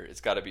year.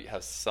 It's got to be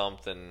have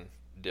something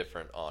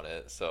different on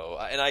it. So,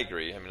 and I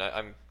agree. I mean,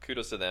 I'm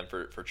kudos to them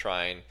for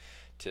trying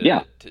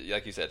Yeah. to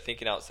like you said,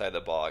 thinking outside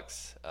the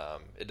box.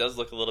 It does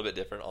look a little bit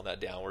different on that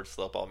downward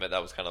slope. I'll admit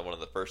that was kind of one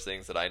of the first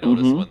things that I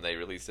noticed Hmm. when they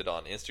released it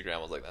on Instagram. I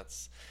was like,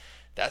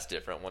 that's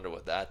different. Wonder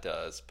what that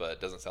does. But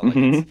it doesn't sound like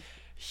it's Hmm.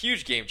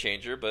 huge game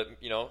changer. But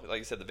like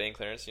you said, the vein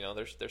clearance.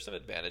 There's some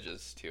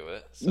advantages to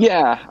it. So.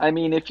 Yeah, I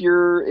mean, if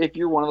you're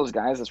one of those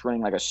guys that's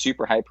running like a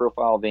super high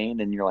profile vein,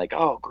 and you're like,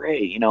 oh,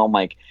 great, I'm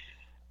like,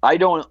 I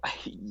don't.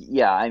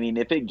 Yeah, I mean,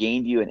 if it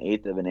gained you an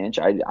eighth of an inch,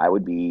 I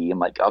would be. I'm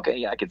like, okay,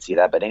 yeah, I could see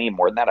that. But any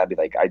more than that,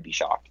 I'd be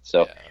shocked.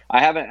 So Yeah. I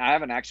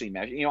haven't actually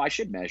measured. I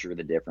should measure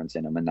the difference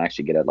in them and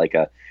actually get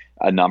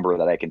a number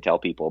that I can tell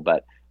people.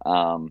 But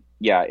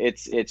yeah,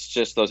 it's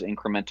just those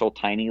incremental,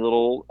 tiny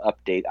little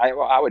update.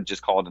 I would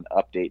just call it an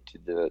update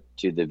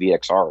to the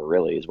VXR.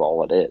 Really, is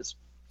all it is.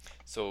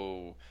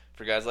 So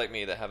for guys like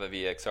me that have a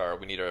VXR,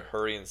 we need to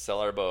hurry and sell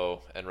our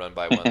bow and run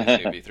by one of these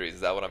new V3s.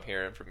 Is that what I'm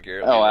hearing from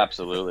Garrett Oh, Weaver?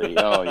 absolutely.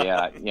 Oh,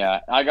 yeah, yeah.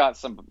 I got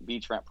some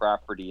beachfront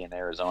property in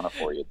Arizona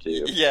for you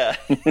too. Yeah.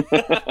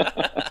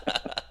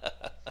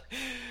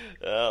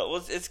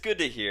 Well, it's good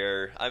to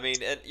hear. I mean,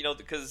 and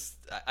because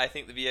I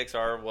think the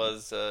VXR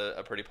was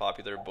a pretty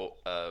popular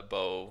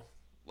bow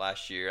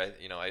last year.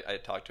 I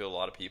talked to a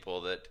lot of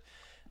people that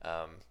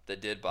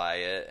did buy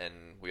it, and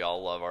we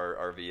all love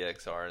our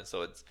VXR, and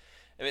so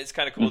I mean, it's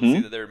kind of cool to see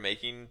Hmm. that they're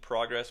making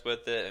progress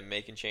with it and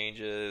making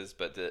changes,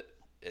 but that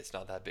it's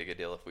not that big a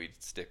deal if we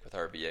stick with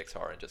our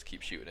VXR and just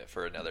keep shooting it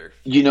for another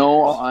few You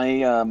know,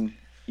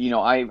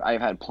 years.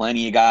 I've had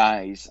plenty of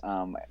guys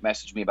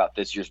message me about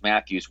this year's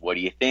Matthews. What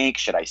do you think?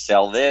 Should I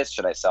sell this?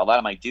 Should I sell that?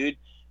 I'm like, dude,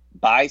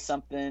 buy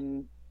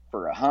something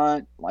for a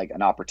hunt, like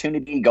an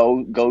opportunity.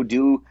 Go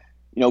do,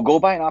 go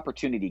buy an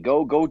opportunity.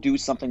 Go do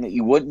something that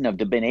you wouldn't have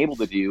been able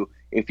to do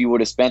if you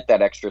would have spent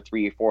that extra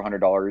 $300 or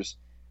 $400.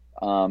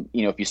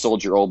 If you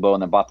sold your old bow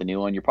and then bought the new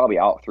one, you're probably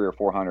out 300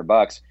 or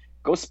 $400.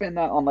 Go spend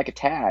that on like a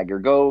tag, or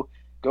go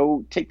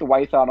take the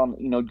wife out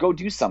on, go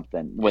do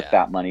something with Yeah,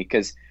 that money.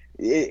 Because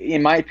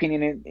in my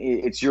opinion,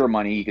 it's your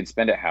money. You can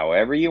spend it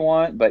however you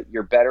want, but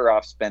you're better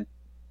off spent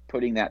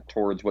putting that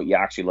towards what you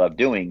actually love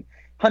doing,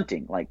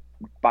 hunting. Like,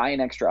 buy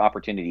an extra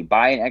opportunity,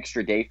 buy an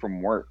extra day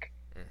from work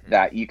hmm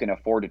that you can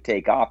afford to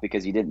take off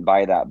because you didn't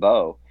buy that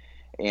bow.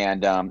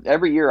 And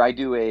every year I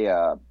do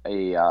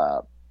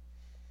a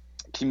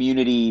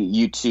community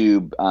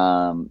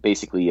YouTube,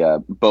 basically a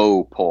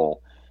bow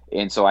poll.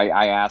 And so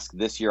I asked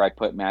this year, I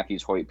put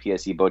Matthews, Hoyt,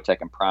 PSE,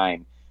 Bowtech, and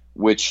Prime,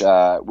 which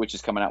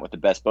is coming out with the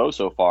best bow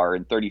so far,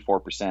 and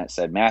 34%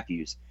 said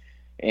Matthews.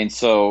 And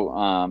so,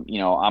 I'm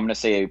going to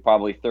say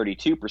probably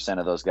 32%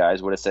 of those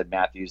guys would have said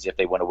Matthews if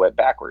they would have went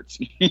backwards.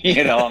 I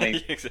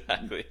mean,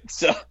 exactly.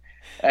 so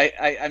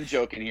I'm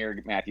joking here,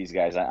 Matthews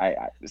guys.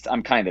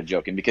 I'm kind of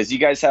joking because you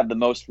guys have the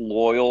most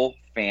loyal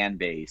fan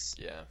base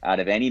Yeah. out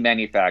of any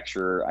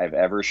manufacturer I've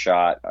ever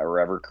shot or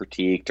ever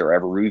critiqued or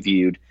ever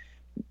reviewed.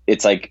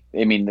 It's like,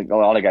 I mean, a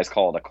lot of guys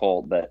call it a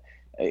cult, but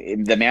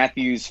the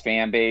Matthews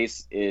fan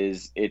base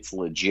it's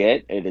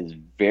legit. It is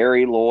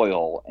very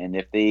loyal, and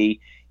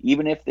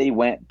even if they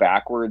went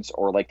backwards,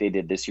 or like they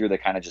did this year, they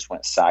kind of just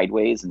went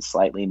sideways and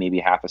slightly maybe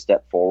half a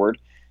step forward.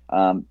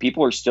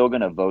 People are still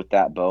going to vote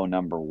that bow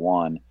number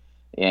one.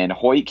 And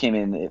Hoyt came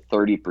in at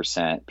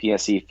 30%,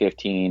 PSE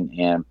 15,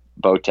 and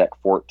Bowtech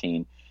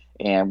 14.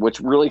 And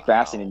what's really Wow.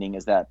 fascinating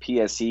is that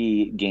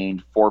PSE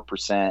gained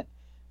 4%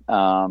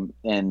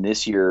 And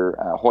this year,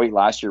 Hoyt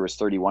last year was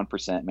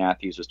 31%,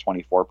 Matthews was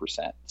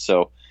 24%.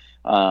 So,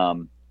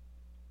 um,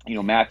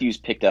 Matthews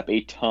picked up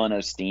a ton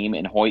of steam,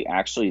 and Hoyt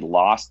actually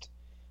lost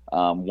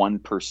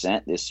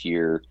 1% this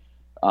year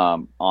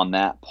on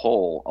that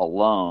poll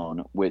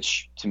alone,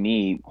 which to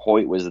me,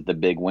 Hoyt was the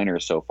big winner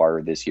so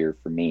far this year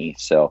for me.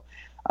 So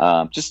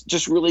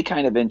just really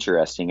kind of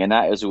interesting, and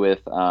that is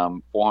with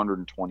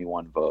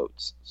 421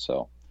 votes.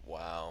 So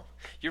Wow.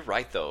 You're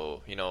right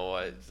though.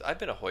 I've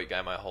been a Hoyt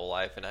guy my whole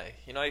life, and I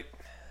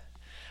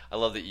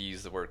love that you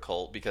use the word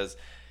cult because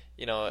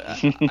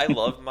I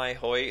love my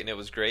Hoyt and it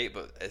was great,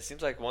 but it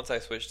seems like once I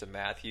switched to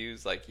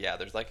Matthews, like yeah,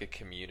 there's like a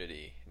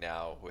community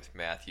now with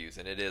Matthews,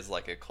 and it is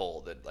like a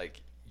cult that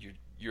like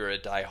you're a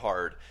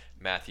diehard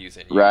Matthews,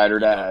 and ride or you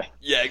don't. die.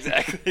 Yeah,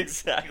 exactly,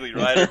 exactly.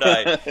 Ride or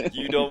die.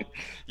 You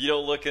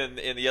don't look in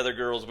the other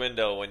girl's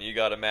window when you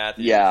got a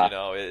Matthews.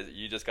 Yeah.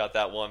 You just got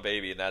that one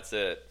baby, and that's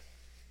it.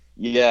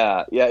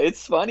 Yeah, yeah,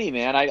 it's funny,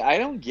 man. I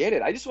don't get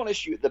it. I just want to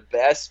shoot the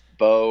best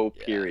bow,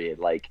 Yeah. period.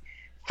 Like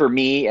for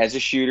me as a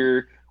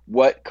shooter,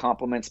 what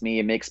complements me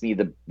and makes me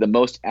the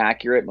most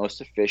accurate,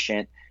 most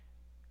efficient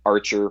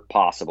archer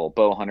possible,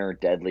 bow hunter,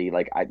 deadly.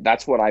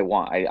 That's what I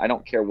want. I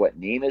don't care what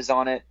name is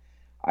on it.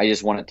 I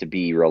just want it to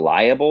be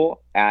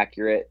reliable,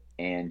 accurate,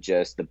 and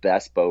just the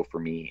best bow for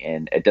me.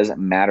 And it doesn't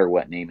matter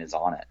what name is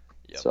on it.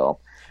 Yep. So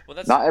Well,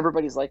 that's not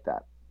everybody's like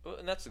that. Well,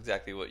 and that's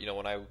exactly what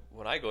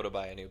when I go to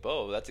buy a new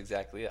bow. That's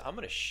exactly it. I'm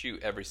gonna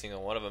shoot every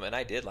single one of them, and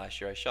I did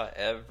last year. I shot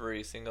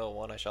every single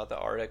one. I shot the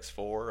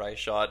RX4. I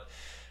shot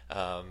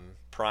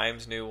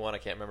Prime's new one. I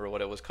can't remember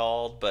what it was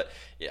called, but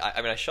yeah,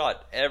 I mean, I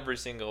shot every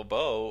single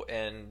bow,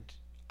 and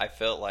I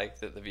felt like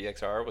that the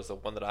VXR was the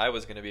one that I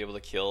was going to be able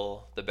to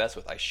kill the best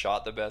with. I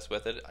shot the best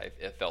with it.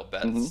 It felt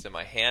Hmm. best in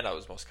my hand. I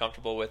was most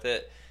comfortable with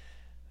it.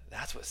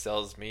 That's what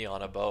sells me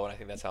on a bow, and I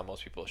think that's how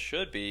most people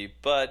should be.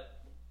 But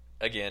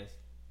again,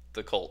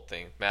 the cult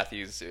thing.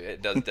 Matthews,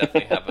 it does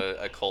definitely have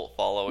a cult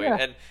following,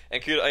 Yeah.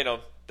 and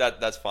kudos,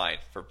 that's fine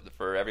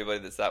for everybody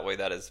that's that way.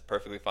 That is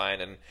perfectly fine,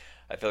 and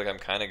I feel like I'm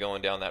kind of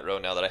going down that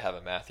road now that I have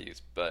a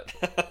Matthews. But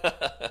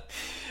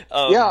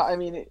Yeah, um, I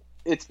mean,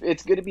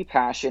 it's good to be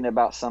passionate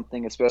about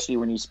something, especially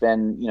when you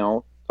spend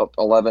 11,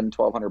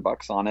 1,200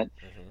 bucks on it,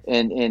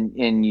 mhm.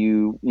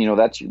 and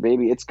that's your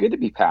baby. It's good to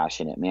be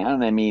passionate,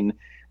 man. I mean,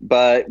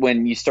 but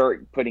when you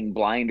start putting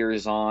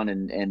blinders on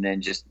and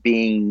then just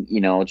being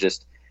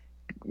just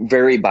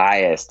very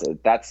biased,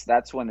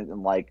 that's when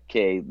I'm like,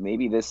 okay,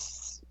 maybe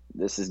this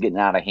is getting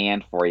out of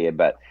hand for you,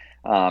 but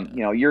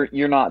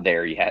you're not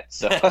there yet,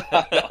 so I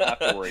don't have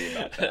to worry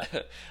about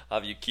that. I'll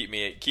have you keep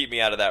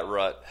me out of that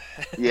rut.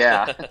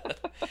 Yeah.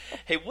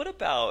 Hey, what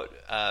about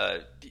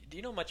do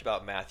you know much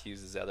about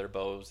Matthews' other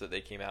bows that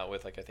they came out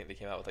with? Like I think they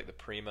came out with like the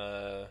Prima. Hold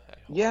on,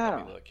 let me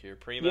Yeah. look here.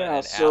 Prima Yeah,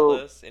 and so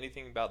Atlas.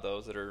 Anything about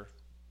those that are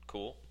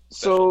cool,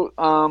 special?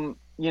 So,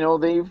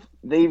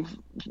 they've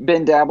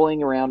been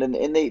dabbling around,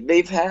 and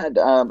they've had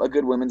a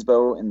good women's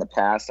bow in the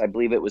past. I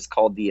believe it was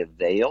called the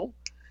Avail.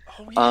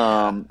 Oh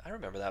yeah, Um, I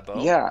remember that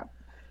bow. yeah,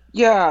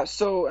 yeah.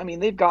 So, I mean,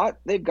 they've got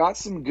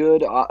some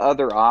good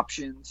other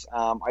options.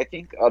 I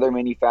think other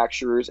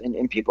manufacturers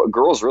and people,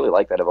 girls really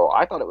like that bow.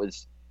 I thought it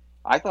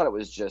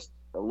was just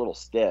a little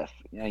stiff,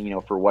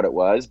 for what it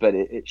was, but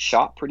it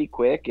shot pretty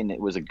quick, and it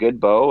was a good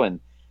bow. And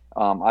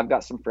I've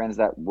got some friends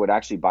that would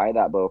actually buy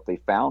that bow if they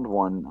found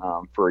one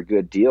for a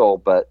good deal.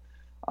 But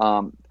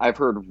I've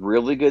heard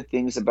really good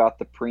things about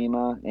the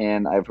Prima,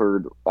 and I've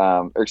heard,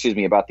 or excuse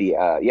me, about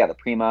the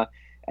Prima,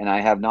 and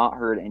I have not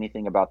heard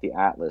anything about the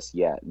Atlas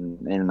yet.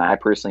 And I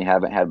personally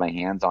haven't had my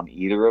hands on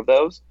either of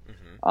those.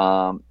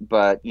 Hmm.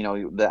 But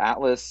the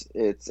Atlas,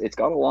 it's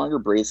got a longer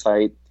brace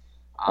height.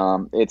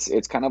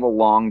 It's kind of a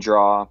long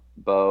draw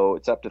bow.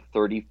 It's up to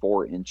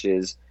 34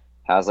 inches.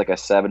 Has like a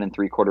 7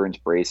 3/4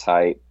 inch brace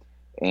height,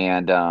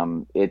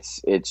 and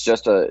it's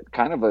just a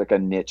kind of like a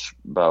niche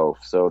bow.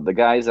 So the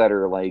guys that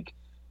are like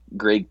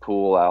Greg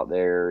Poole out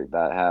there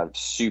that have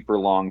super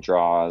long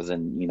draws,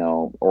 and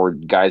or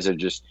guys that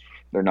just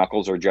their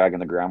knuckles are dragging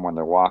the ground when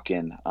they're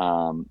walking.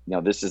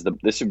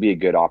 This would be a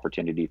good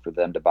opportunity for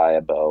them to buy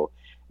a bow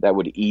that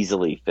would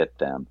easily fit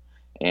them.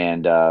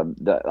 And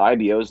the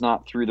IBO is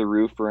not through the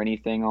roof or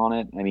anything on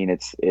it. I mean,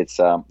 it's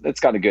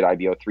got a good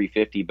IBO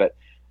 350, but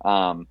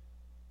um,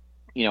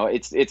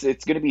 it's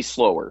going to be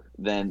slower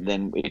Hmm.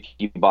 than if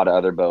you bought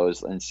other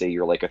bows and say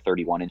you're like a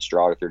 31 inch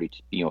draw or 30,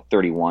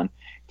 31.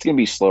 It's going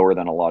to be slower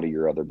than a lot of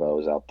your other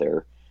bows out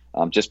there,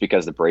 just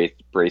because the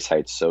brace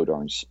height's so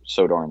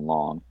darn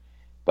long.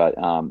 But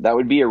that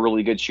would be a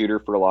really good shooter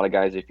for a lot of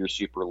guys if you're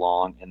super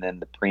long. And then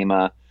the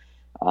Prima,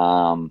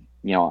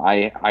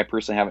 I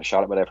personally haven't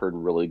shot it, but I've heard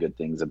really good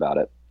things about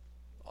it.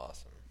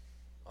 Awesome,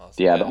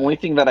 awesome. Yeah, Yeah.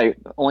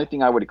 the only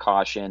thing I would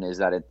caution is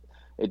that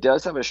it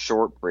does have a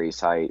short brace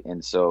height,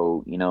 and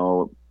so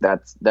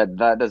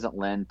that doesn't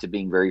lend to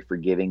being very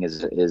forgiving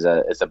as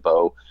a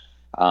bow.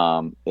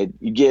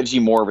 It gives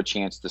you more of a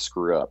chance to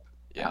screw up.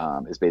 Yeah.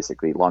 Is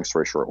basically, long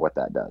story short, what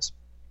that does.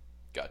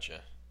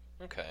 Gotcha.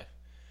 Okay.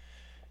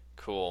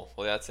 Cool.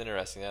 Well, that's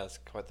interesting. Yeah, that's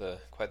quite the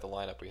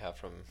lineup we have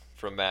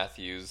from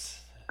Matthews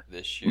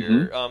this Hmm.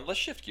 year. Let's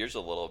shift gears a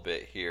little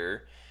bit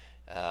here,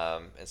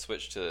 and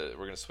we're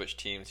going to switch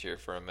teams here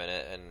for a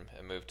minute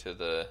and move to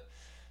the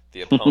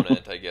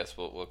opponent, I guess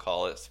we'll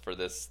call it for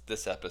this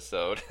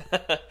episode.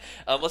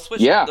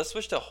 Yeah. Let's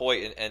switch to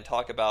Hoyt and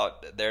talk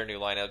about their new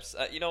lineups.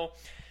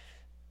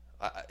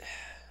 I,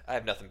 I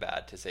have nothing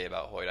bad to say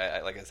about Hoyt.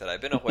 Like I said,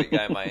 I've been a Hoyt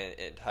guy my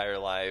entire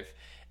life,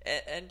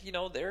 and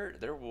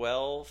they're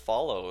well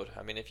followed.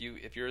 I mean, if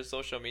you're a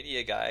social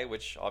media guy,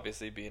 which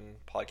obviously being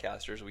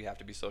podcasters, we have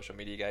to be social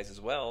media guys as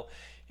well.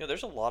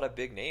 There's a lot of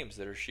big names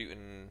that are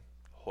shooting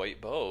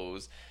Hoyt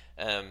bows.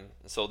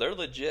 So they're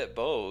legit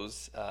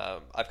bows.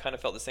 I've kind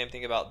of felt the same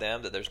thing about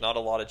them, that there's not a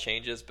lot of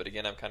changes, but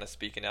again, I'm kind of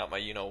speaking out my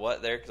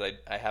what there, because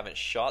I haven't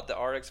shot the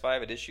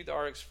RX5. I did shoot the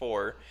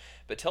RX4,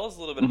 but tell us a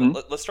little bit Hmm.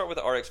 about. Let's start with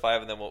the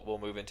RX5, and then we'll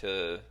move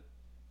into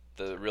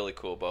the really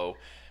cool bow.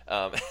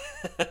 Um,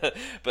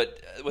 but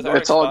with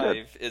It's all good.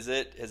 RX5, has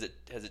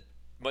it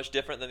much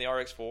different than the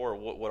RX4, or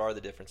what are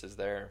the differences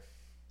there?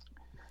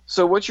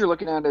 So what you're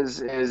looking at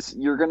is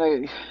you're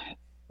gonna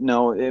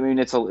no, I mean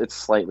it's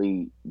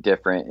slightly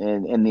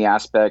different in the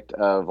aspect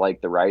of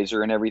like the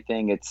riser and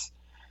everything. It's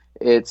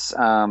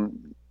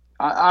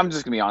I'm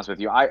just gonna be honest with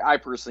you. I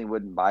personally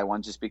wouldn't buy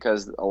one just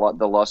because a lot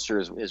the luster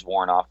is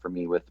worn off for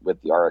me with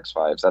the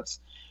RX5s.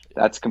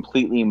 That's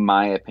completely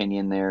my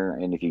opinion there.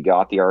 And if you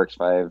got the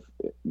RX5,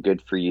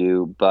 good for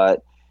you.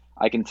 But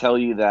I can tell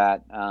you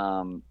that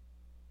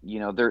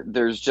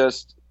there's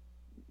just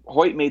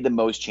Hoyt made the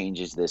most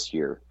changes this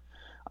year.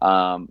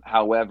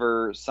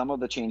 However, some of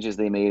the changes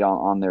they made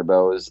on their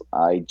bows,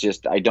 I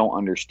don't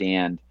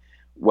understand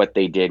what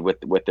they did with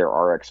their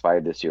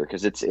RX5 this year,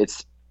 because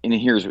it's and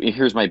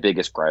here's my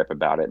biggest gripe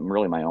about it, and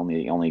really my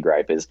only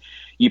gripe is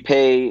you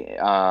pay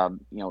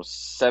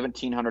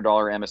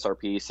 $1,700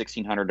 MSRP,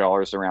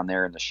 $1,600 around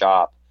there in the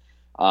shop,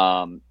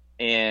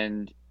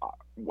 and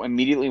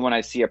immediately when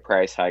I see a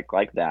price hike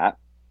like that,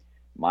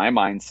 my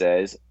mind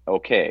says,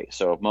 okay,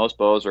 so if most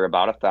bows are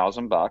about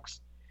 $1,000,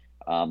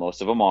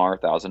 most of them are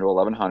 1,000 to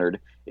 1,100.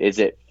 Is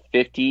it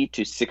 50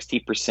 to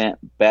 60%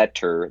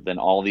 better than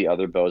all the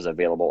other bows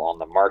available on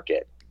the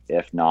market?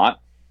 If not,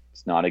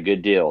 it's not a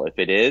good deal. If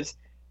it is,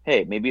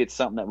 hey, maybe it's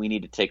something that we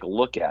need to take a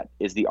look at.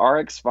 Is the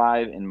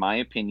RX5, in my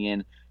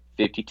opinion,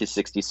 50 to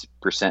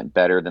 60%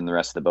 better than the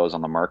rest of the bows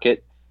on the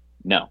market?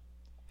 No.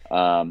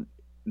 Um,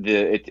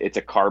 it's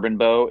a carbon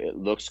bow. It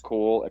looks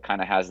cool. It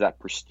kind of has that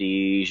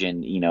prestige,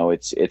 and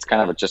it's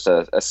kind Yeah, of just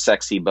a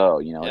sexy bow.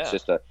 It's yeah.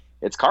 just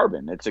it's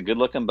carbon. It's a good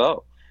looking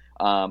bow.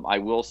 I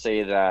will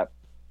say that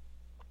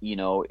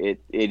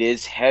it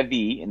is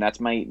heavy, and that's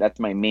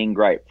my main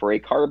gripe for a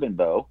carbon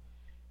bow.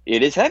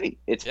 It is heavy.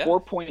 It's Yeah.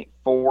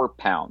 4.4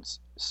 pounds.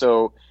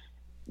 So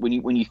when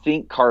you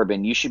think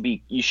carbon, you should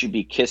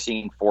be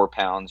kissing 4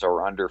 pounds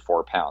or under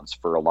 4 pounds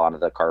for a lot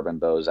of the carbon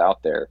bows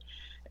out there.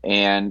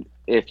 And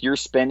if you're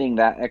spending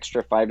that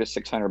extra $500 to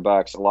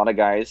 $600, a lot of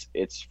guys,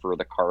 it's for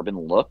the carbon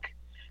look.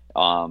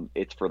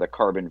 It's for the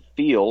carbon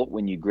feel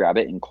when you grab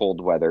it in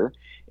cold weather.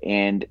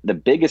 And the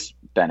biggest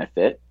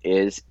benefit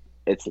is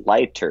it's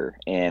lighter.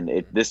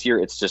 And this year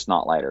it's just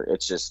not lighter.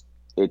 It's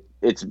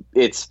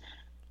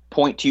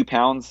 0.2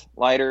 pounds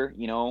lighter.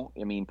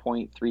 I mean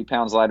 0.3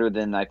 pounds lighter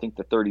than I think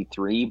the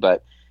 33,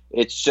 but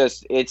it's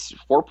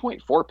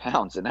 4.4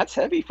 pounds, and that's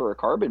heavy for a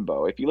carbon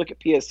bow. If you look at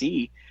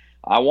PSE,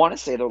 I want to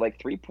say they're like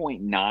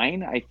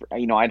 3.9.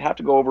 I'd have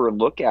to go over and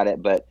look at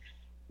it, but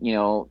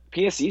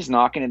PSE's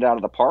knocking it out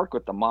of the park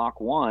with the Mach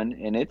 1,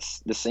 and it's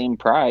the same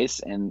price.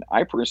 And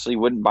I personally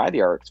wouldn't buy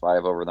the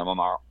RX5 over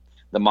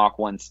the Mach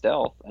 1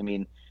 Stealth. I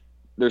mean,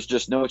 there's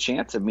just no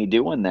chance of me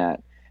doing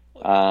that.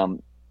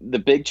 The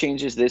big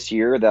changes this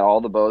year that all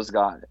the bows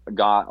got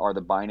are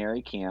the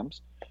binary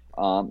cams.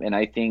 And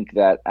I think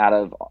that out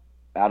of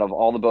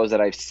all the bows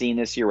that I've seen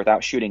this year,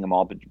 without shooting them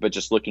all, but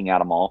just looking at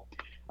them all,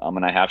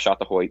 and I have shot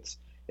the Hoyts,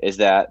 is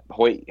that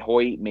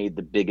Hoyt made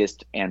the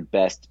biggest and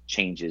best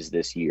changes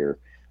this year,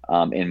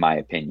 in my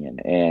opinion,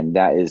 and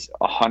that is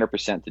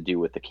 100% to do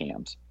with the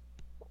cams.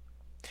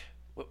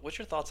 What's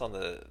your thoughts on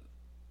the?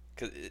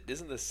 Because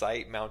isn't the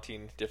sight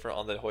mounting different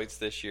on the Hoyts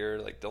this year?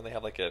 Like, don't they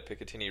have like a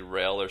Picatinny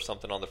rail or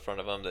something on the front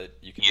of them that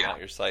you can Yeah. mount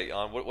your sight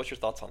on? What's your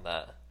thoughts on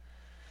that?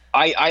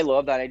 I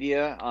love that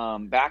idea.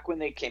 Back when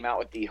they came out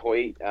with the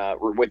Hoyt,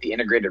 with the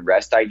integrated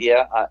rest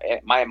idea,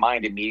 my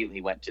mind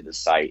immediately went to the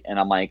site, and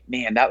I'm like,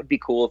 man, that would be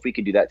cool if we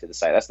could do that to the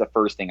site. That's the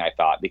first thing I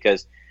thought,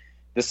 because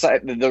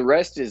the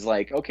rest is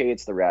like, okay,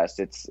 it's the rest.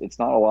 It's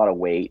not a lot of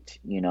weight.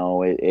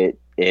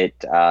 It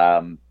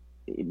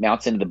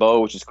mounts into the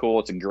bow, which is cool.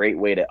 It's a great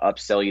way to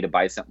upsell you to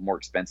buy something more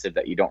expensive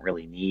that you don't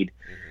really need.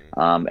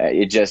 Hmm.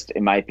 It just,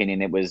 in my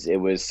opinion, it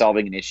was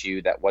solving an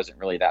issue that wasn't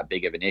really that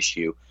big of an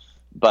issue.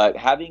 But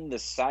having the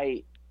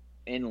sight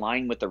in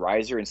line with the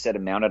riser instead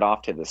of mounted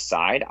off to the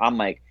side, I'm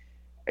like,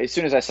 as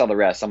soon as I saw the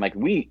rest, I'm like,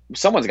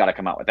 someone's got to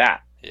come out with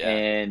that. Yeah,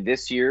 And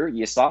this year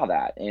you saw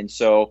that. And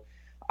so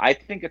I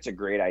think it's a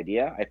great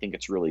idea. I think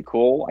it's really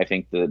cool. I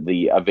think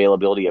the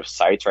availability of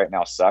sites right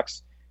now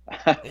sucks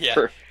yeah.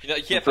 for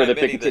You can't for find the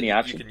many that Picatinny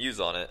you option. can use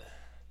on it.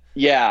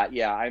 Yeah.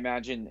 I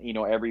imagine,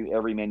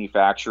 every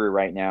manufacturer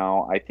right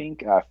now. I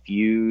think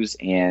Fuse,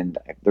 and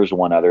there's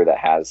one other that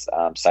has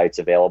sites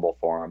available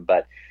for them.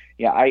 But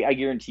yeah, I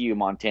guarantee you,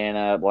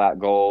 Montana, Black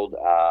Gold,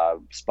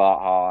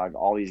 Spot Hog,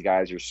 all these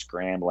guys are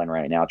scrambling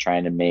right now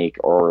trying to make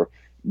or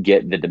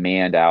get the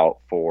demand out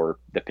for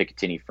the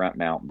Picatinny front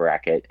mount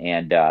bracket.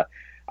 And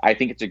I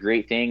think it's a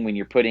great thing when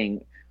you're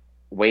putting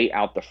weight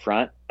out the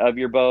front of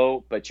your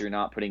bow, but you're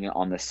not putting it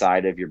on the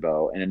side of your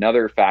bow. And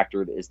another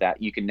factor is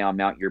that you can now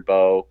mount your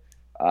bow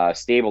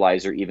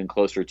stabilizer even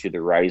closer to the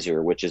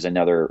riser, which is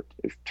another,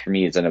 for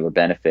me, is another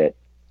benefit.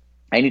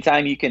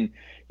 Anytime you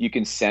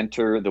can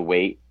center the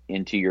weight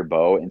into your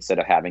bow instead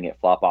of having it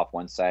flop off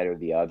one side or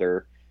the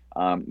other,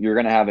 you're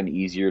going to have an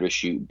easier to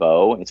shoot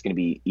bow. It's going to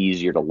be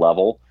easier to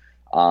level,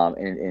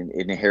 and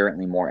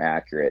inherently more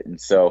accurate. And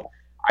so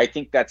I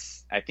think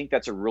that's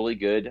a really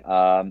good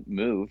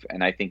move,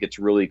 and I think it's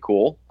really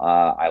cool.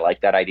 I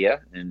like that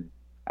idea, and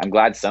I'm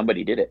glad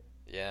somebody did it.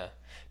 Yeah.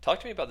 Talk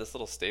to me about this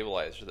little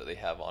stabilizer that they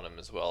have on them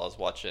as well. I was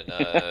watching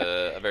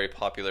a very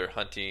popular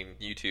hunting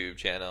YouTube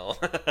channel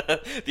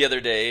the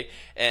other day,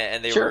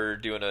 and they Sure. were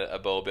doing a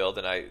bow build,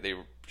 and they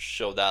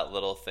showed that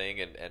little thing,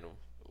 and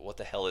what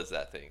the hell is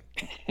that thing?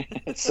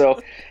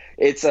 So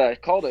it's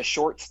called a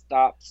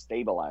shortstop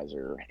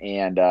stabilizer,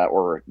 and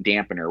or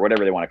dampener,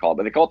 whatever they want to call it.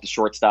 But they call it the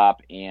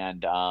shortstop,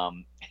 and a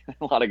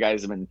lot of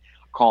guys have been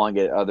calling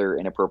it other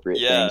inappropriate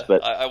things. Yeah,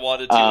 But I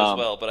wanted to as um,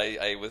 well, but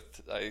I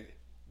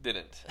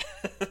didn't.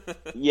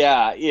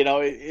 yeah,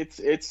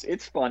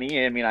 it's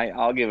funny. I mean,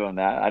 I'll give them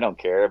that. I don't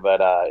care, but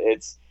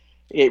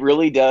it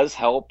really does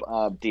help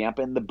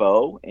dampen the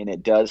bow, and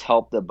it does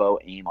help the bow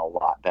aim a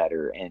lot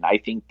better. And I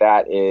think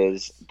that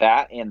is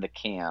that and the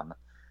cam.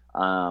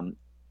 Um,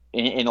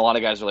 and a lot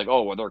of guys are like,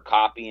 oh, well, they're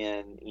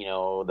copying,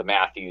 the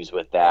Matthews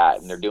with that,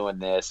 and they're Yes. doing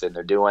this and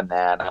they're doing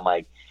that. And I'm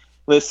like,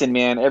 listen,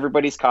 man,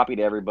 everybody's copied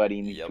everybody.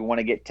 And if Yep. you want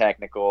to get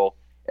technical,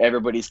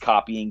 everybody's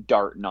copying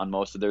Darton on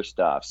most of their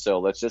stuff. So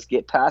let's just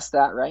get past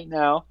that right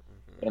now,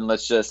 Hmm. and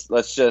let's just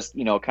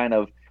kind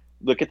of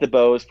look at the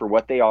bows for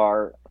what they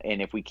are.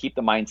 And if we keep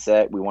the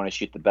mindset, we want to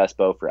shoot the best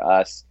bow for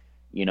us.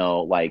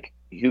 Like,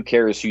 who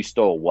cares who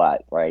stole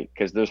what, right?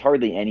 Because there's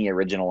hardly any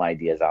original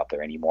ideas out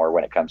there anymore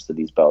when it comes to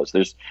these bows.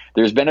 There's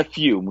been a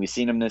few, and we've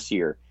seen them this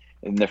year.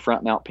 And the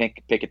front mount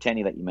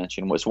Picatinny that you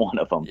mentioned was one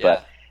of them.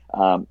 Yeah.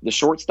 But the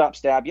shortstop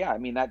stab, yeah, I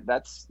mean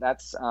that's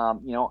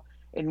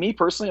and me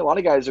personally, a lot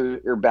of guys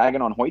are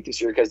bagging on Hoyt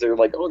this year because they're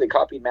like, oh, they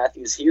copied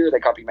Matthews here, they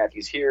copied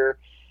Matthews here,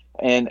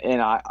 and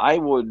I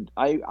would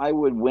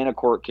win a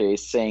court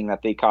case saying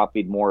that they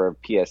copied more of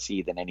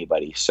PSC than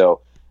anybody.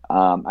 So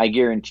I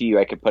guarantee you,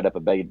 I could put up a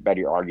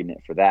better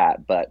argument for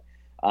that. But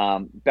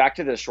back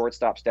to the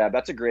shortstop stab,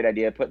 that's a great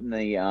idea. Putting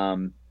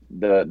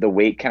the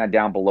weight kind of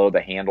down below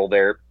the handle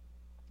there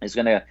is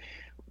going to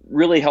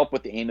really help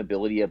with the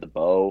aimability of the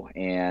bow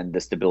and the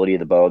stability of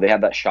the bow. They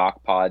have that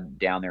shock pod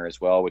down there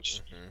as well,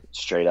 which Hmm.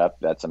 straight up,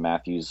 that's a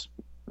Matthews.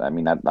 I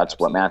mean, that's what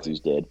Absolutely. Matthews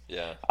did.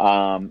 Yeah.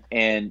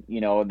 And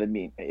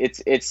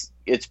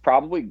it's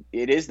probably,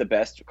 it is the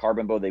best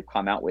carbon bow they've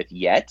come out with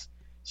yet.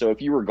 So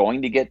if you were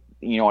going to get,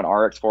 an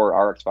RX4,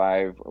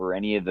 RX5, or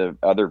any of the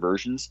other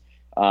versions,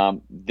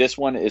 this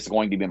one is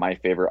going to be my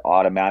favorite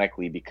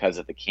automatically because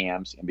of the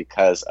cams and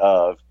because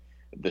of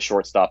the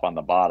shortstop on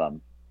the bottom,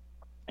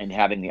 and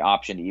having the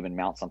option to even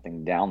mount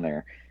something down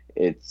there.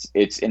 It's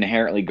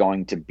inherently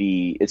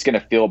it's going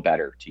to feel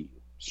better to you,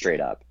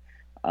 straight up.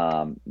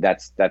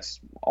 That's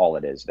all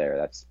it is there.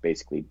 That's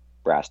basically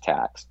brass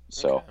tacks.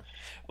 Okay. So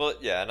Well,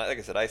 yeah, and like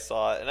I said, I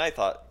saw it, and I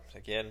thought,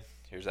 again,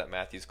 here's that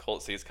Matthews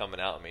Colt seeds coming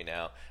out at me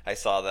now. I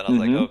saw that, and I was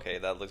like, hmm okay,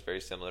 that looks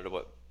very similar to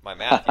what my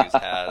Matthews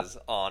has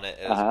on it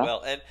as uh-huh.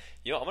 well. And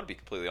I'm going to be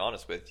completely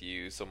honest with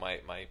you. So my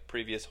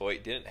previous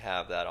Hoyt didn't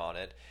have that on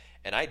it,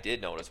 and I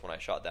did notice when I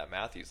shot that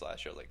Matthews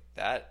last year, like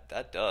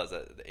that does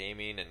the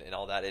aiming and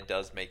all that. It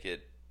does make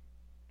it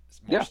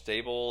more Yeah.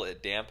 stable.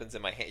 It dampens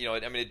in my hand.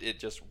 I mean, it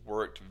just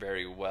worked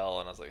very well,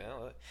 and I was like,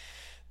 oh,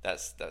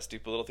 that's that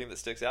stupid little thing that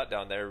sticks out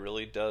down there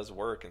really does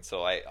work. And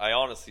so I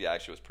honestly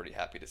actually was pretty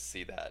happy to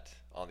see that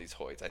on these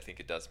Hoyts. I think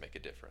it does make a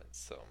difference.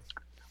 So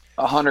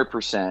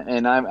 100%.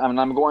 And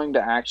I'm going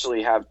to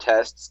actually have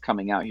tests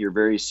coming out here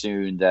very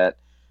soon that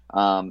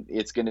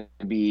it's going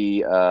to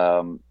be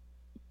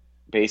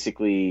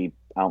basically,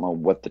 I don't know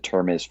what the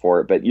term is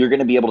for it, but you're going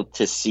to be able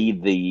to see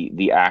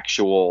the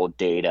actual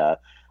data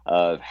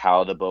of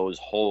how the bows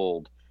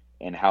hold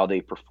and how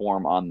they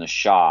perform on the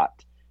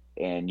shot,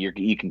 and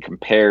you can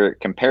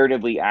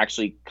comparatively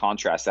actually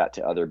contrast that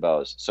to other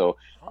bows. So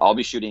I'll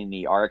be shooting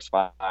the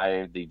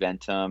RX5, the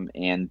Ventum,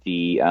 and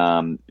the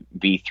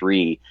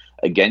V3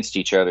 against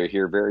each other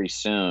here very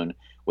soon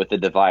with a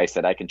device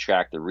that I can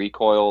track the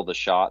recoil, the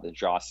shot, the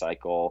draw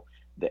cycle,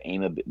 the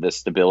aim, the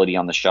stability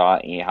on the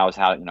shot, and how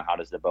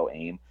does the bow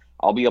aim.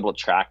 I'll be able to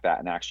track that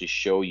and actually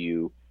show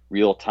you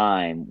real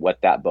time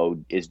what that bow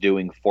is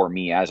doing for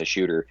me as a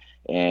shooter,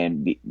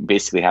 and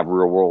basically have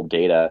real world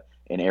data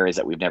in areas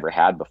that we've never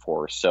had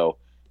before. So,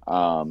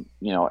 wow.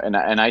 and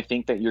I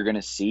think that you're going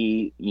to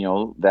see,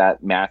 that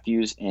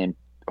Matthews and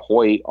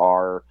Hoyt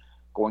are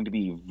going to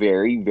be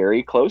very,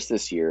 very close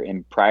this year.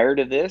 And prior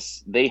to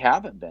this, they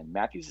haven't been.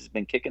 Matthews has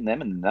been kicking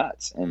them in the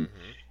nuts. Mm-hmm.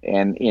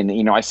 And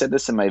you know, I said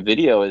this in my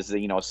video is that,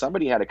 you know,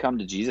 somebody had a come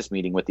to Jesus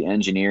meeting with the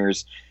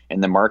engineers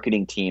and the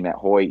marketing team at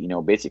Hoyt. You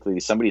know, basically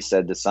somebody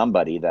said to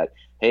somebody that,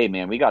 hey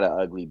man, we got an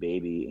ugly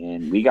baby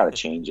and we got to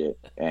change it.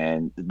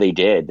 And they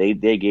did.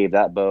 They gave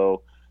that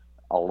bow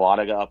a lot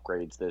of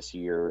upgrades this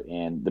year.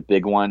 And the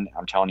big one,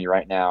 I'm telling you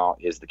right now,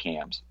 is the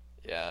cams.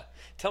 Yeah.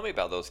 Tell me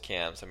about those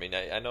cams. I mean,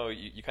 I know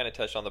you kind of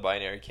touched on the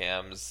binary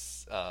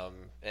cams.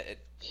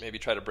 Maybe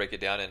try to break it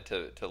down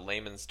into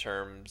layman's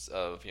terms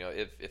of, you know,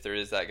 if there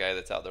is that guy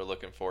that's out there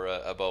looking for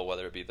a bow,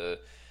 whether it be the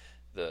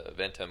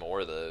Ventum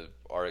or the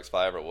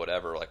RX5 or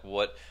whatever, like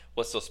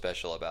what's so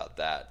special about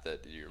that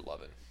you're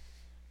loving?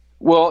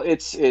 Well,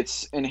 it's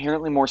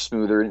inherently more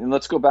smoother. And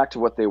let's go back to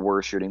what they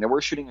were shooting. They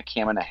were shooting a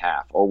cam and a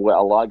half, or what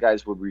a lot of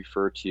guys would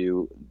refer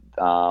to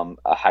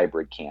a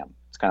hybrid cam.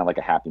 It's kind of like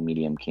a happy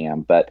medium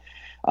cam, but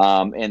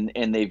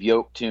and they've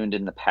yoke tuned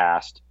in the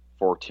past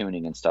for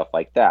tuning and stuff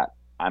like that.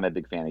 I'm a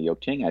big fan of yoke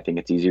tuning. I think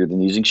it's easier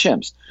than using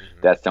shims.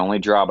 Mm-hmm. That's the only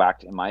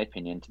drawback, in my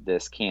opinion, to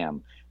this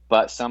cam.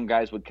 But some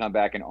guys would come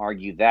back and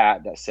argue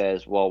that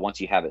says, well, once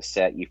you have it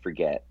set, you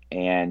forget,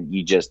 and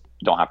you just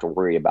don't have to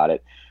worry about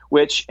it.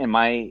 Which, in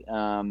my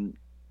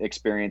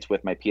experience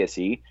with my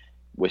PSE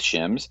with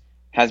shims,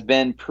 has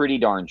been pretty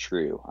darn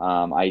true.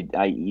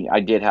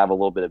 I did have a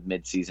little bit of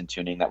mid-season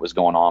tuning that was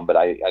going on, but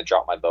I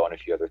dropped my bow and a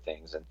few other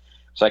things, and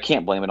so I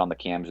can't blame it on the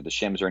cams or the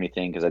shims or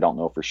anything because I don't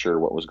know for sure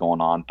what was going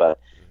on. But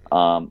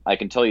I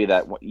can tell you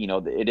that, you know,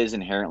 it is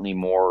inherently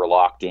more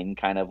locked in,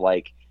 kind of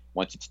like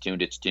once it's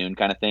tuned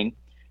kind of thing,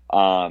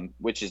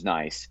 which is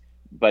nice.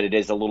 But it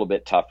is a little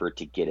bit tougher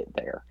to get it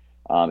there.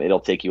 It'll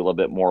take you a little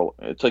bit more.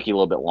 It took you a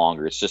little bit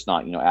longer. It's just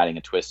not, you know, adding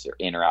a twist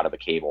in or out of a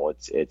cable.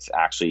 It's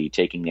actually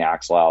taking the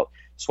axle out,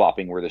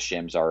 swapping where the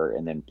shims are,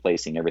 and then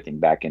placing everything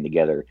back in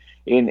together.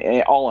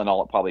 In all,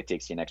 it probably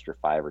takes you an extra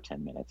 5 or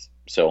 10 minutes.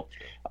 So,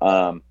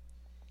 but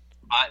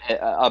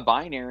a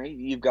binary,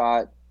 you've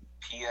got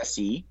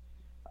PSE,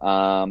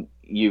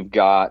 you've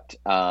got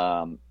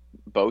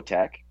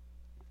Bowtech,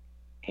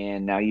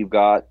 and now you've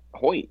got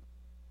Hoyt,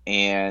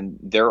 and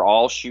they're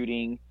all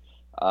shooting.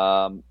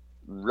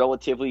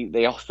 Relatively,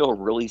 they all feel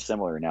really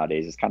similar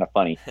nowadays. It's kind of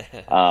funny.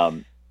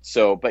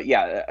 But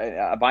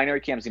yeah, a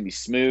binary cam is going to be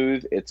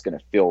smooth. It's going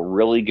to feel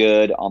really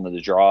good on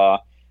the draw.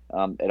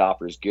 It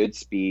offers good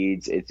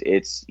speeds.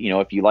 It's you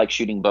know, if you like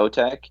shooting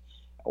Bowtech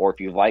or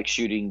if you like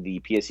shooting the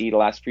PSE the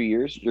last few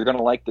years, you're going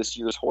to like this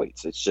year's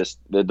Hoyts. It's just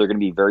they're going to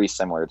be very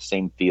similar, the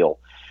same feel.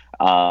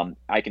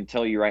 I can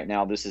tell you right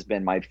now, this has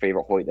been my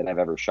favorite Hoyt that I've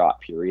ever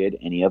shot. Period.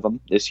 Any of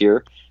them this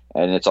year.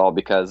 And it's all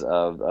because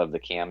of the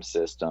cam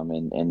system,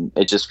 and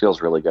it just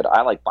feels really good.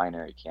 I like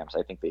binary cams.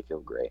 I think they feel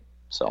great.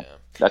 So Yeah.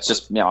 that's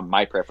just, you know,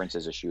 my preference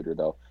as a shooter,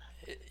 though.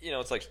 You know,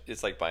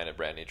 it's like buying a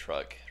brand new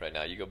truck right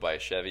now. You go buy a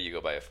Chevy, you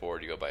go buy a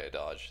Ford, you go buy a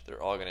Dodge.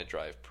 They're all going to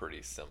drive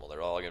pretty similar.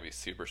 They're all going to be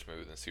super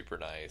smooth and super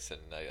nice.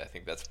 And I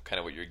think that's kind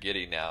of what you're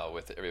getting now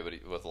with everybody,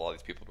 with a lot of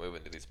these people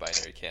moving to these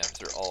binary cams.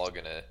 They're all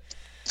going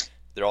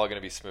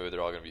to be smooth.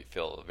 They're all going to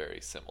feel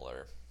very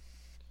similar.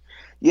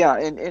 Yeah,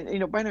 and you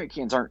know, binary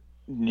cams aren't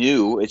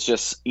new. It's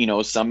just, you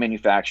know, some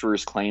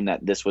manufacturers claim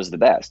that this was the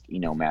best. You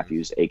know,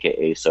 Matthews,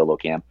 aka Solo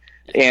Cam,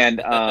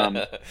 and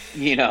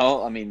you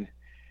know, I mean,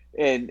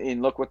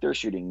 and look what they're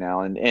shooting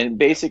now, and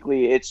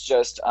basically it's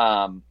just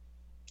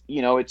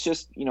you know, it's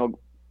just, you know,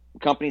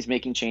 companies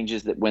making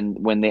changes that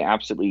when they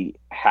absolutely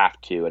have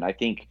to. And I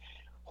think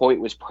Hoyt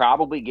was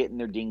probably getting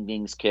their ding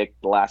dings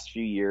kicked the last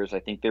few years. I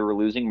think they were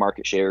losing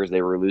market shares.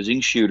 They were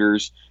losing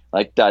shooters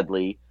like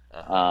Dudley.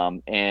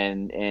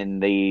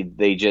 And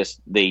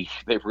they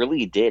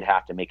really did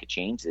have to make a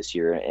change this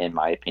year, in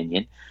my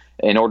opinion,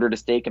 in order to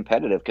stay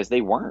competitive, because they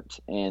weren't,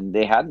 and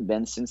they hadn't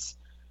been since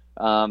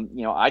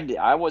you know,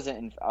 I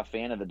wasn't a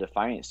fan of the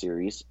Defiant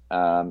series,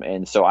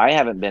 and so I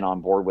haven't been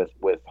on board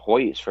with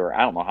Hoyt for,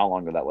 I don't know how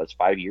long ago that was,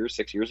 5 years,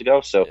 6 years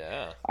ago. So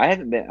Yeah. I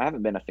haven't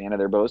been a fan of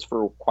their bows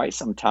for quite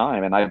some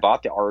time, and I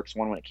bought the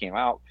RX1 when it came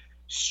out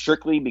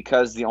strictly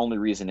because the only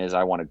reason is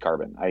I wanted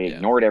carbon. I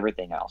ignored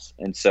everything else,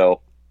 and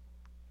so,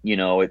 you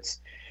know, it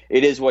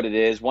is what it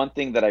is. One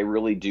thing that I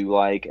really do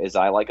like is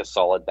I like a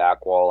solid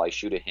back wall. I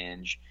shoot a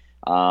hinge.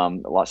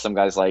 Some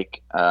guys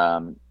like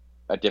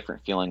a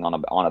different feeling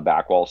on a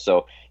back wall.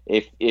 So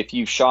if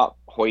you've shot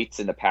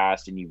Hoyts in the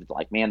past and you've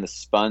like, man, the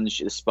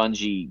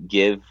spongy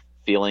give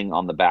feeling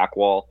on the back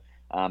wall,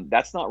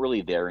 that's not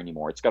really there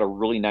anymore. It's got a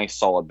really nice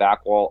solid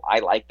back wall. I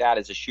like that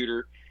as a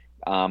shooter.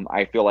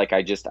 I feel like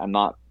I'm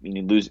not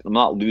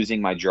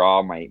losing my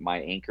draw, my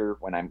anchor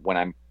when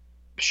I'm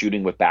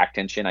shooting with back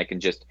tension. I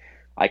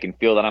can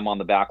feel that I'm on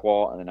the back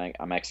wall, and then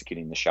I'm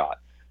executing the shot.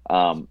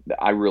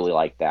 I really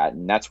like that,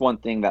 and that's one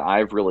thing that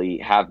I've really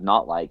have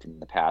not liked in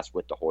the past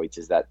with the Hoyts,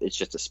 is that it's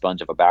just a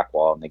sponge of a back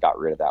wall, and they got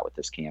rid of that with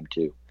this cam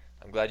too.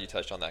 I'm glad you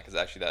touched on that, because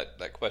actually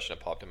that question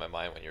that popped in my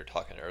mind when you were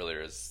talking earlier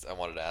is I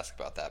wanted to ask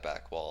about that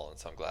back wall, and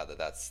so I'm glad that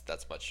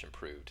that's much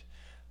improved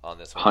on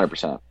this one.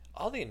 100%.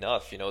 Oddly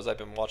enough, you know, as I've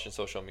been watching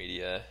social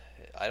media,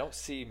 I don't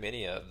see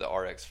many of the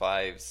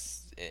RX5s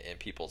in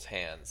people's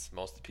hands.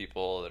 Most of the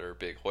people that are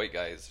big Hoyt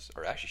guys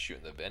are actually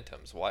shooting the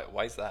Bentams.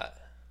 Why is that?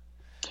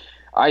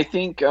 I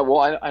think, well,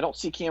 I don't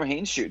see Cam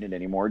Hanes shooting it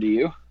anymore. Do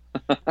you?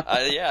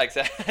 Yeah,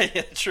 exactly.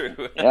 Yeah, true.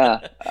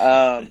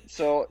 Yeah.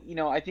 So,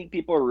 I think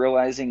people are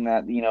realizing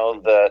that,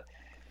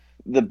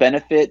 the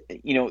benefit,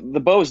 the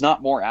bow is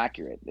not more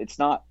accurate.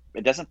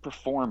 It doesn't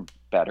perform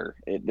better.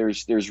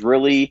 There's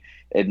really,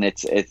 and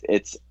it's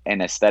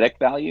an aesthetic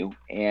value,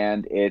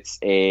 and it's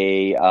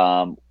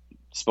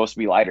supposed to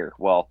be lighter.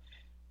 Well,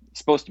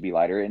 supposed to be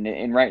lighter,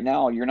 and right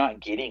now you're not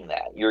getting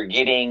that. You're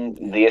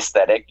getting the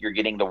aesthetic, you're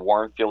getting the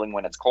warm feeling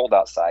when it's cold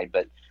outside,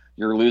 but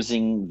you're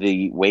losing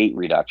the weight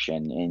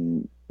reduction,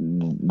 and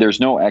there's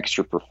no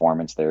extra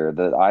performance there.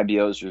 The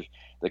IBOs are,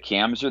 the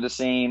cams are the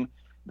same,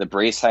 the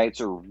brace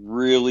heights are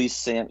really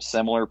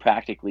similar,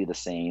 practically the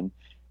same.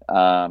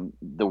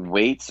 The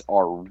weights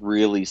are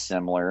really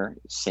similar,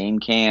 same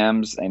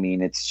cams. I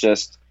mean, it's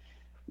just,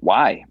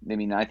 why? I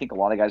mean, I think a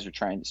lot of guys are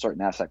starting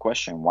to ask that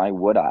question. Why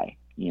would I?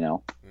 Hmm.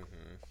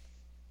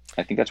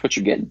 I think that's what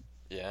you're getting.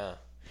 Yeah.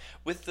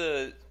 With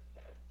the,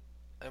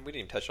 and we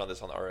didn't even touch on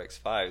this on the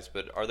RX5s,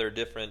 but are there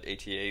different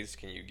ATAs?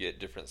 Can you get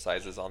different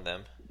sizes on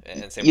them? And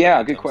same with Yeah,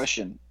 the good Bentams?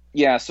 question.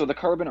 Yeah, so the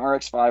Carbon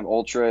RX5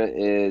 Ultra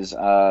is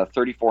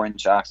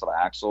 34-inch axle to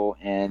axle,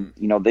 Mm.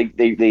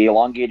 and they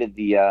elongated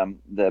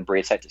the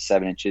brace height to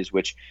 7 inches,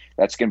 which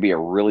that's going to be a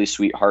really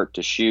sweet heart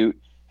to shoot.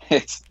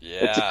 It's a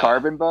Yeah.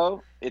 carbon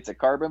bow. It's a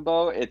carbon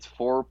bow. It's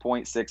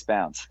 4.6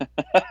 pounds.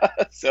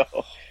 So,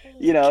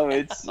 Holy cow.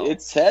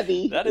 it's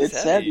heavy. That is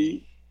It's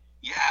heavy.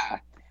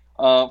 heavy.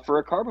 Yeah. For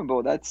a carbon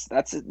bow,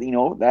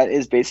 that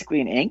is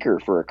basically an anchor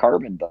for a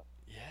carbon bow.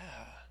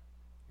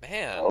 Yeah.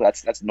 Man.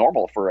 That's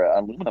normal for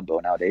an aluminum bow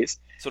nowadays.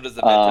 So does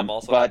the Bentham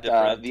also have But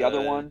different the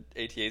other one,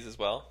 ATAs as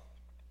well?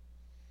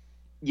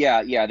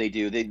 yeah, they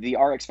do. The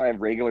RX5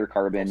 regular Oh,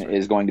 carbon sorry.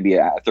 is going to be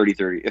a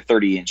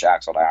 30-inch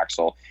axle to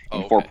axle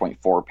Oh, and okay.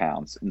 4.4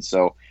 pounds. And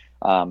so,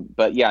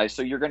 but yeah,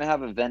 so you're going to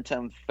have a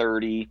Ventum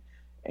 30,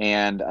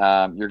 and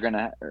and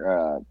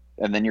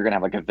then you're going to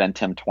have like a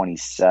Ventum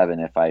 27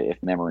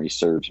 if memory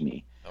serves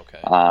me.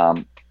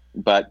 Okay.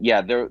 But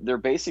yeah, they're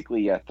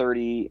basically a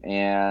 30,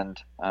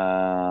 and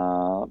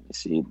let me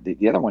see,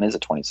 the other one is a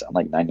 27. I'm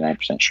like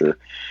 99% sure.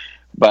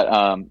 But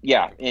I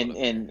yeah, can pull it in, up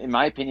here. in in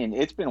my opinion,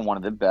 it's been one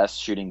of the best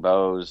shooting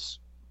bows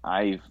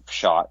I've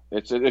shot.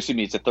 Excuse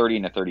me, it's a 30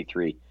 and a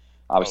 33.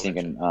 I was Oh, gotcha.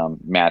 thinking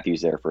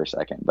Matthews there for a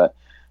second, but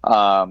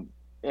um,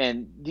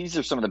 and these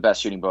are some of the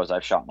best shooting bows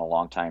I've shot in a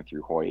long time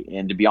through Hoyt.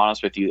 And to be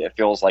honest with you, it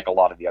feels like a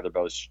lot of the other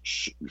bows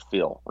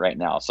feel right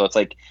now. So it's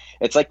like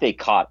they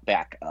caught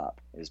back up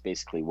is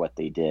basically what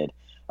they did.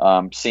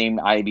 Same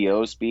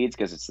IBO speeds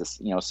because it's this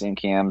same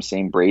cam,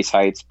 same brace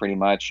heights, pretty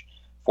much.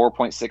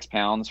 4.6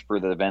 pounds for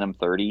the Venom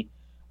 30.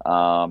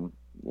 Um,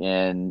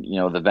 and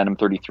the Venom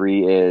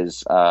 33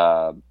 is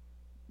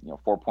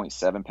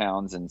 4.7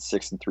 pounds and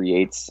 6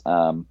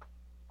 3/8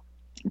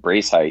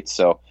 brace height.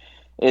 So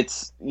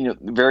it's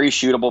very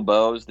shootable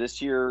bows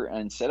this year.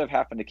 Instead of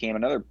having to cam,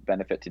 another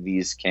benefit to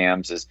these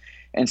cams is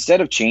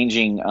instead of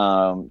changing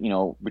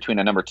between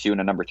a number 2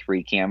 and a number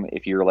 3 cam,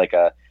 if you're like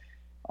a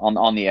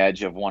on the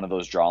edge of one of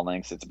those draw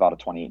lengths, it's about a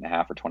 28 and a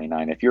half or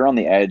 29. If you're on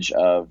the edge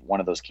of one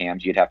of those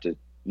cams, you'd have to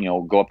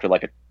go up to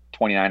like a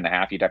 29 and a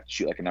half. You'd have to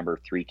shoot like a number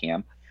 3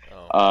 cam.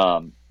 Oh,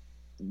 um,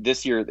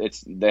 this year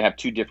they have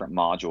two different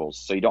modules,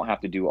 so you don't have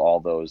to do all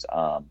those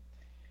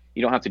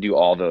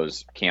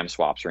cam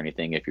swaps or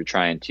anything if you're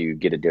trying to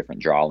get a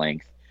different draw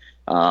length,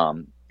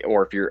 or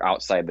if you're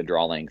outside the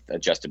draw length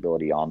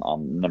adjustability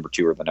on number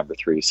 2 or the number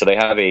 3. So they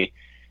have a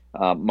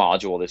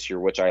module this year,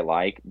 which I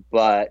like,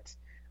 but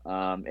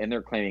and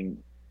they're claiming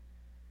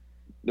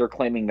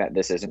that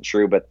this isn't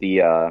true, but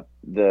the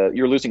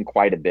you're losing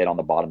quite a bit on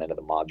the bottom end of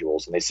the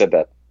modules, and they said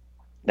that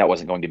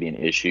wasn't going to be an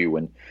issue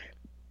when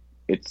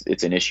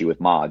it's an issue with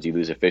mods. You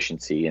lose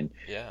efficiency, and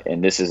yeah.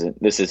 this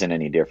isn't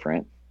any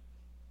different.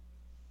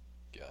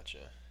 Gotcha.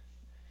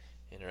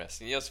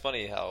 Interesting. It's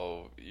funny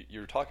how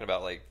you were talking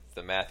about like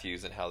the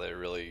Matthews and how they're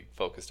really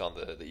focused on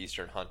the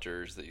Eastern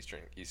hunters, the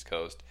East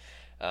Coast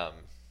um,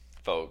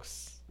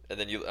 folks. And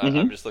then I'm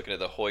Hmm. just looking at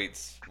the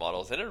Hoyt's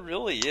models, and it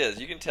really is.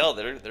 You can tell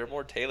they're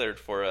more tailored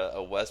for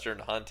a Western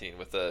hunting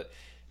with that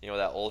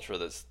Ultra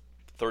that's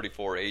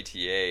 34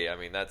 ATA. I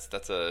mean that's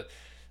a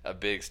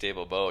big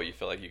stable bow. You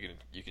feel like you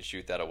can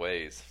shoot that a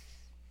ways.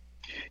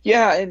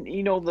 Yeah, and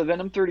the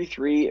Venom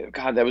 33,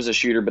 God, that was a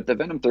shooter, but the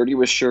Venom 30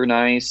 was sure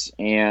nice.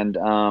 And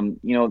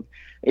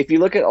if you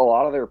look at a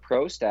lot of their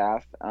pro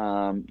staff,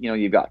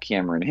 you've got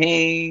Cameron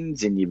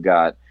Haynes and you've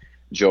got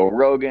Joe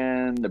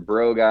Rogan, the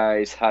Bro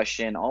guys,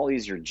 Hushin, all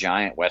these are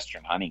giant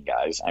Western hunting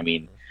guys. I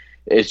mean,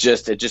 Hmm. it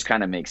just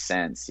kind of makes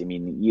sense. I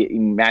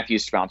mean,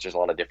 Matthews sponsors a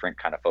lot of different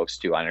kind of folks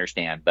too, I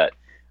understand, but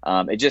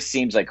it just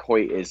seems like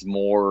Hoyt is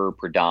more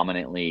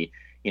predominantly,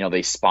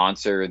 they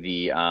sponsor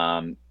the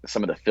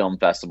some of the film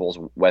festivals,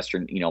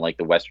 Western, like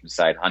the Western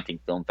side hunting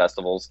film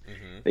festivals.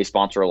 Hmm. They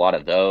sponsor a lot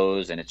of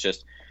those, and it's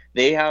just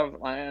They have,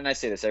 and I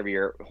say this every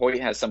year, Hoyt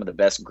has some of the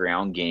best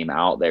ground game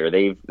out there.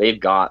 They've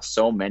got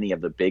so many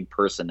of the big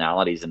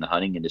personalities in the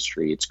hunting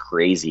industry. It's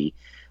crazy,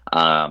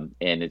 and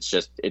it's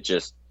just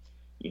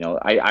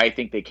I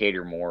think they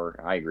cater more.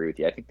 I agree with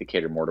you. I think they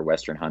cater more to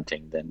Western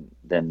hunting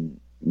than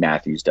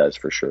Matthews does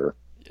for sure.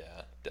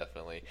 Yeah,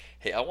 definitely.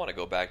 Hey, I want to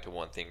go back to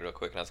one thing real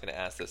quick, and I was going to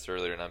ask this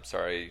earlier, and I'm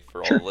sorry for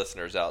all the Sure.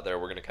 listeners out there.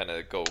 We're going to kind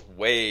of go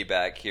way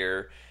back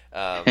here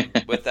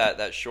with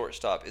that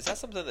shortstop. Is that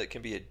something that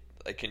can be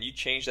like? Can you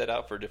change that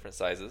out for different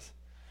sizes?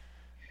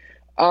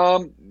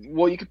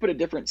 Well, you could put a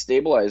different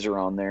stabilizer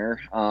on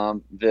there.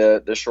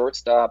 The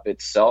shortstop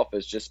itself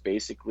is just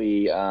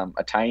basically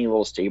a tiny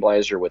little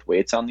stabilizer with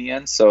weights on the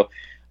end. So,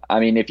 I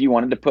mean, if you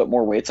wanted to put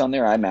more weights on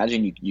there, I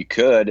imagine you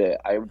could.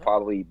 I would Oh,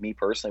 probably, me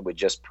personally, would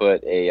just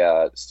put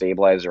a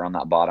stabilizer on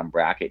that bottom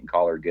bracket and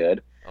call her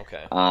good.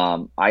 okay.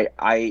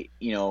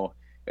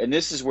 And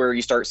this is where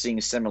you start seeing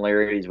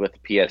similarities with the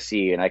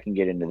PSC, and I can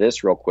get into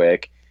this real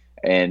quick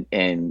and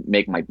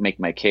make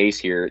my case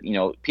here.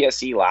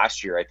 PSC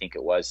last year, I think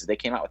it was, they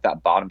came out with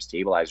that bottom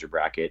stabilizer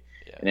bracket,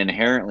 Yeah. and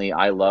inherently,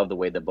 I love the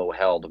way the bow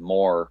held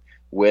more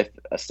with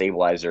a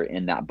stabilizer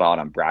in that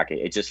bottom bracket.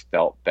 It just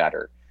felt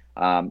better.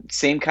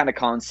 Same kind of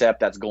concept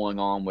that's going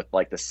on with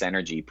like the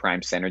Synergy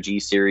Prime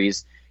Synergy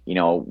series,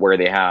 where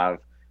they have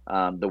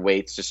the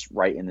weights just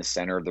right in the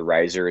center of the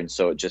riser, and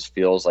so it just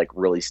feels like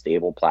really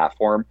stable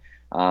platform.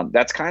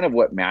 That's kind of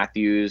what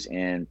Matthews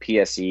and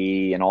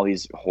PSE and all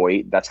these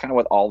Hoyt. That's kind of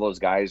what all those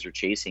guys are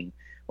chasing,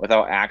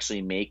 without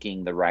actually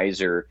making the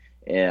riser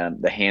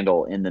and the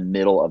handle in the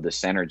middle of the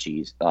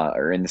Synergies,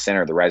 or in the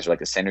center of the riser like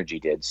the Synergy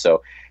did.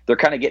 So they're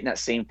kind of getting that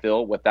same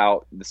feel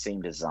without the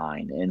same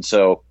design. And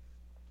so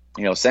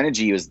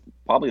Synergy was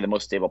probably the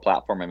most stable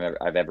platform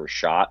I've ever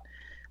shot.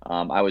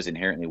 I was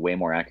inherently way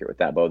more accurate with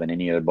that bow than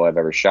any other bow I've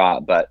ever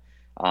shot. But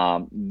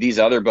these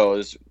other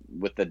bows,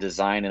 with the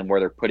design and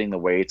where they're putting the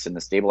weights and the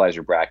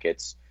stabilizer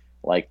brackets,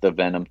 like the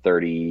Venom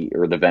 30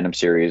 or the Venom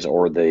series,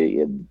 or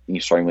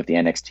starting with the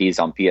NXTs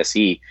on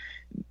PSE,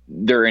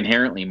 they're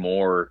inherently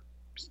more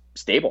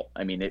stable.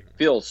 I mean, it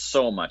feels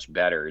so much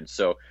better, and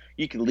so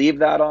you can leave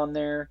that on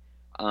there.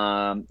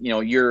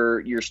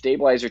 Your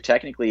stabilizer,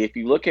 technically, if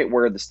you look at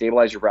where the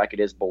stabilizer bracket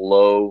is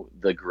below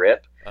the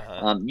grip,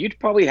 Uh-huh. you'd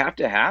probably have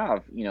to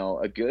have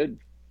a good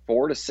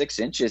 4 to 6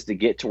 inches to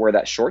get to where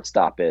that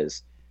shortstop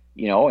is.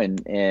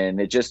 And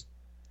it just,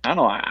 I don't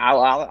know.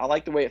 I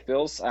like the way it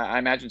feels. I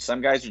imagine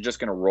some guys are just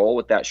going to roll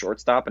with that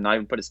shortstop and not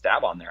even put a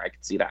stab on there. I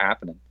could see that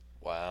happening.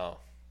 Wow.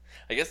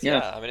 I guess Yeah,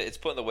 yeah. I mean, it's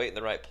putting the weight in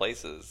the right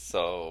places.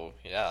 So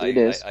yeah, it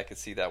I is. I could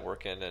see that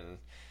working, and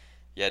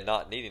yeah,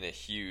 not needing a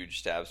huge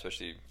stab,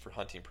 especially for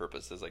hunting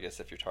purposes. I guess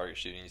if you're target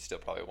shooting, you still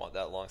probably want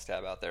that long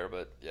stab out there.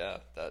 But yeah,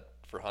 that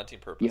for hunting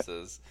Yeah.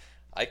 purposes,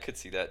 I could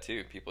see that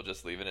too. People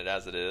just leaving it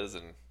as it is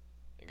and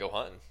go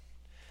hunting.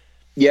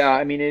 Yeah,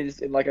 I mean, it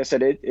is, like I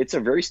said, it's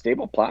a very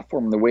stable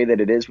platform the way that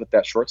it is with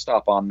that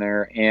shortstop on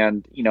there.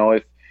 And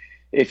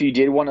if you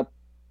did want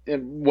to,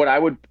 what I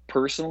would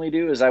personally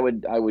do is I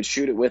would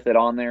shoot it with it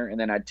on there, and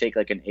then I'd take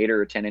like an 8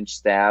 or 10 inch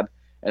stab,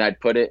 and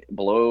I'd put it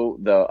below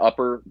the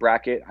upper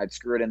bracket. I'd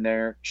screw it in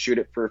there, shoot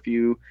it for a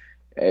few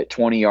at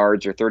 20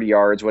 yards or 30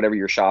 yards, whatever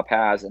your shop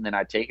has, and then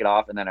I'd take it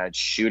off, and then I'd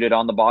shoot it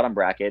on the bottom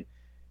bracket,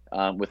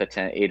 with a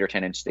 8 or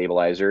 10 inch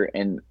stabilizer,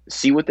 and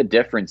see what the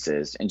difference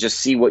is, and just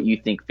see what you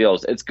think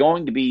feels. It's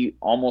going to be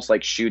almost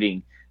like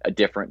shooting a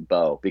different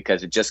bow,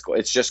 because it's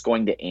just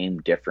going to aim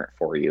different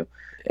for you.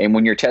 And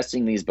when you're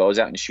testing these bows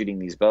out and shooting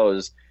these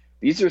bows,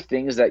 these are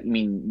things that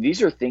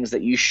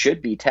you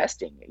should be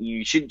testing.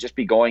 You shouldn't just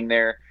be going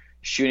there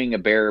shooting a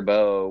bare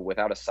bow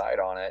without a sight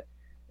on it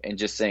and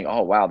just saying,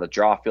 "Oh wow, the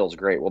draw feels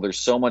great." Well, there's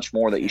so much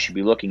more that you should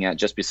be looking at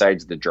just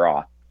besides the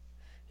draw.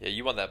 Yeah,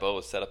 you want that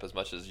bow set up as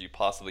much as you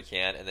possibly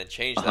can, and then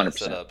change that 100%.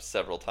 setup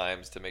several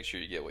times to make sure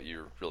you get what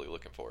you're really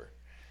looking for.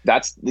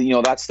 That's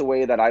the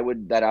way that I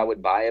would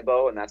buy a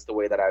bow, and that's the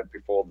way that I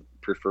would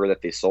prefer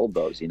that they sold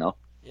bows.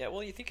 Yeah,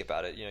 well, you think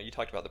about it. You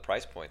talked about the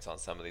price points on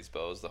some of these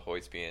bows. The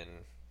Hoyts being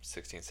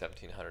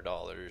 $1,600,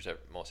 $1,700.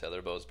 Most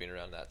other bows being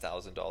around that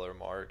 $1,000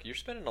 mark. You're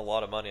spending a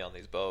lot of money on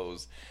these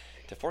bows.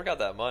 To fork out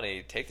that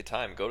money, take the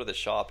time, go to the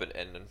shop,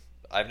 and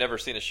I've never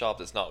seen a shop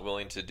that's not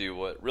willing to do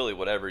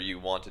whatever you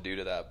want to do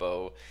to that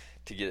bow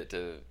to get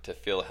it to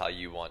feel how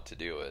you want to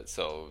do it.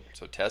 So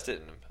test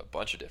it in a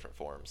bunch of different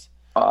forms.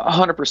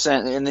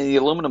 100%. And the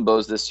aluminum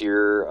bows this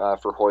year,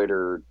 for Hoyt,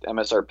 are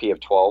MSRP of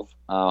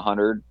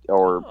 1,200,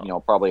 or Oh,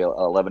 probably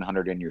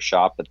 1,100 in your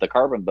shop. But the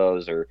carbon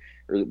bows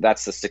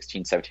that's the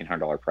 1,600 to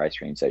 $1,700 price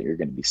range that you're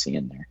going to be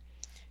seeing there.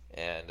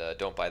 and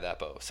don't buy that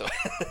bow. So,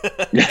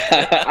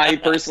 I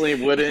personally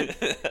wouldn't.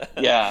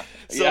 Yeah,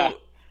 yeah. so,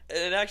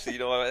 and actually,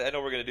 I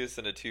know we're going to do this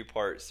in a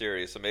two-part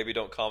series, so maybe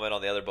don't comment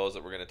on the other bows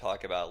that we're going to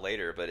talk about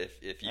later. But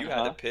if you had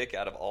to Uh-huh. pick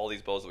out of all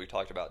these bows that we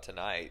talked about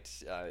tonight,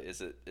 is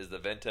the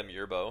Ventum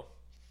your bow?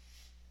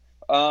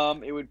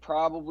 It would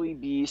probably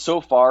be,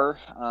 so far,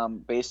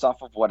 based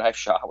off of what I've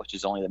shot, which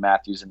is only the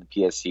Matthews and the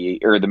PSC,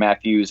 or the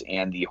Matthews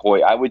and the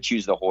Hoyt. I would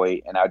choose the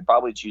Hoyt, and I'd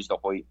probably choose the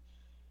Hoyt.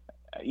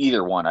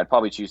 Either one, I'd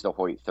probably choose the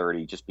Hoyt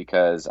 30, just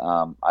because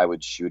I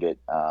would shoot it.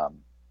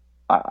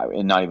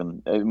 and not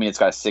even. I mean, it's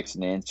got a 6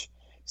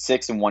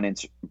 and 1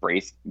 inch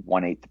brace,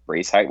 1/8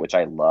 brace height, which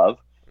I love.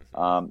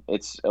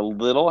 It's a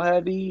little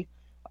heavy,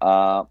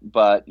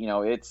 but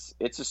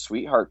it's a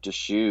sweetheart to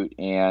shoot,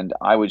 and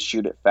I would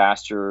shoot it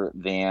faster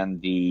than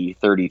the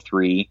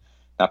 33.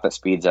 Not that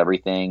speed's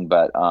everything,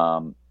 but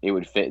it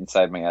would fit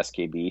inside my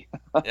SKB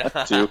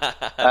too.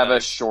 I have a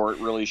Nice.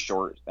 really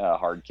short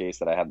hard case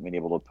that I haven't been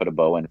able to put a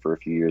bow in for a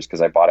few years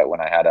because I bought it when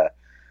I had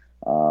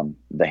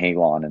the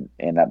Halon,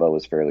 and that bow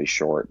was fairly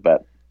short.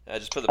 But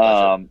Just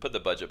um, put the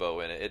budget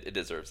bow in it. It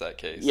deserves that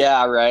case.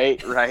 yeah,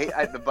 right, right.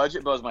 The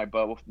budget bow is my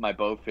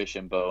bow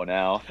fishing bow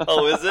now.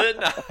 Oh, is it?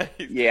 Nice.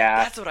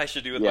 Yeah, That's what I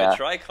should do with my yeah.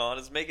 Tricon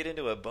is make it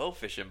into a bow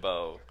fishing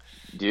bow.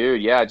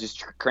 Dude, yeah,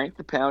 just crank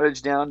the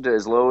poundage down to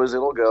as low as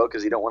it'll go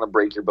because you don't want to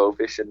break your bow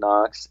fishing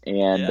nocks,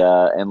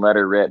 Yeah. and let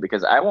her rip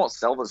because I won't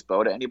sell this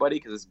bow to anybody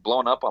because it's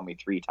blown up on me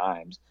 3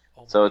 times.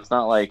 Oh my So it's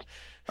not gosh. like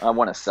I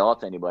want to sell it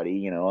to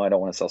anybody. I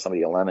don't want to sell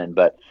somebody a lemon,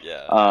 but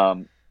Yeah.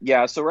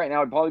 yeah. So right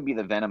now it'd probably be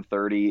the Venom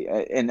 30,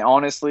 and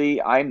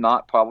honestly, I'm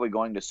not probably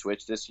going to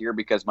switch this year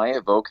because my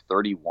Evoke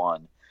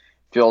 31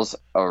 feels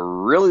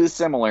really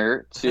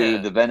similar to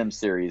the Venom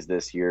series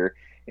this year.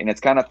 And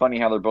it's kind of funny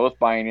how they're both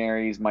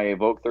binaries. My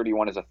Evoke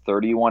 31 is a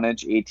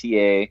 31-inch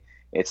ATA.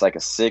 It's like a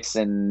 6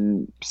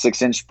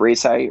 inch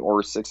brace height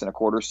or 6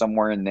 1/4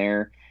 somewhere in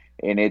there,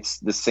 and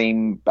it's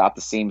about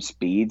the same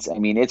speeds. I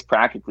mean, it's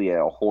practically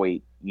a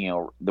Hoyt.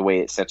 The way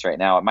it sits right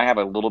now. It might have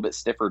a little bit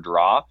stiffer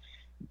draw,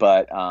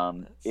 but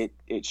That's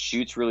it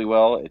shoots really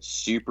well. It's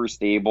super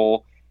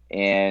stable,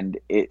 and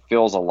it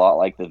feels a lot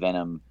like the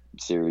Venom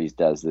series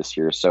does this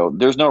year. So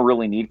there's no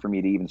really need for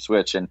me to even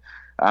switch. And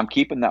I'm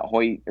keeping that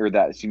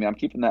I'm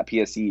keeping that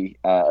PSE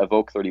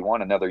Evoke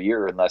 31 another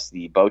year unless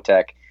the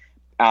Bowtech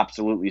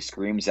absolutely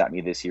screams at me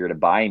this year to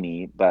buy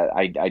me. But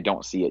I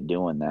don't see it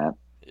doing that.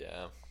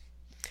 yeah.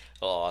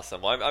 Oh,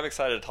 awesome. Well, I'm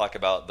excited to talk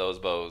about those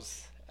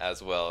bows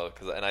as well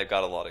and I've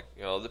got a lot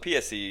of the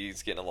PSE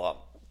is getting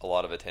a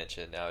lot of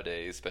attention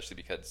nowadays,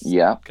 especially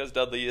Yeah. because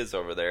Dudley is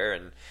over there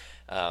and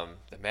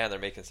man, they're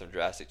making some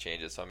drastic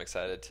changes. So I'm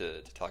excited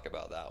to talk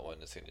about that one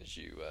as soon as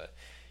you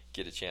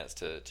get a chance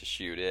to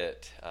shoot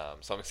it.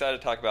 So I'm excited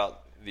to talk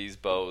about these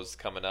bows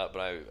coming up,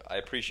 but I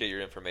appreciate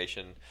your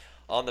information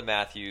on the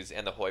Matthews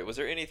and the Hoyt. Was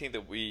there anything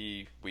that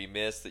we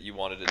missed that you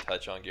wanted to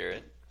touch on,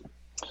 Garrett?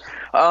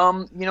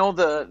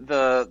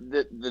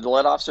 The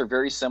let offs are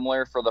very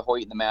similar for the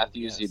Hoyt and the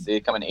Matthews. Yes. They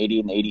come in 80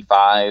 and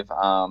 85.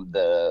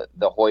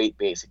 The Hoyt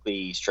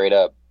basically straight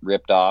up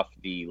ripped off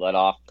the let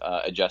off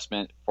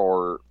adjustment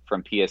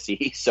from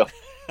PSE. So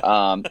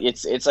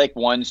it's like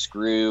one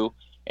screw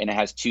and it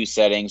has 2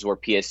 settings where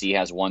PSE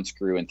has 1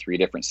 screw and 3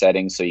 different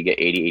settings. So you get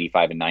 80,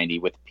 85, and 90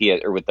 with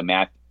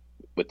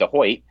the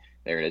Hoyt.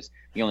 There it is.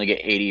 You only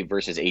get 80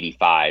 versus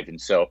 85, and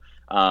so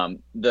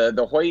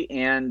the Hoyt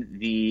and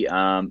the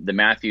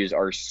Matthews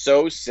are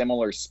so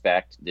similar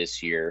spec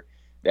this year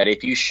that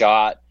if you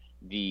shot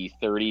the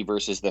 30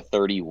 versus the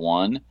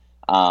 31,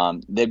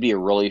 that'd be a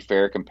really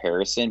fair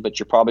comparison. But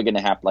you're probably going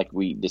to have, like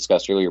we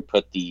discussed earlier,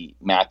 put the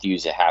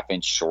Matthews a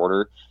half-inch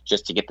shorter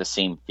just to get the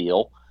same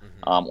feel.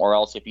 Or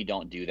else, if you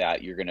don't do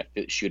that, you're going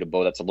to shoot a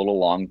bow that's a little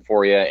long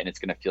for you, and it's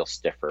going to feel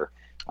stiffer.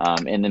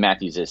 And the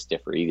Matthews is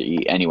stiffer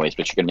anyways,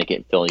 but you're going to make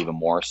it feel even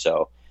more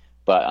so.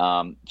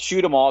 But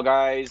shoot them all,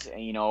 guys.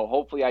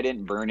 Hopefully I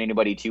didn't burn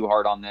anybody too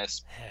hard on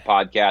this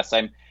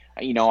podcast.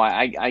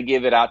 I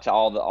give it out to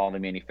all the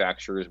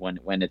manufacturers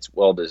when it's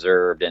well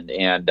deserved,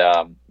 and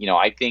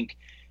I think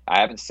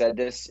I haven't said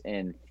this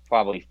in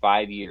probably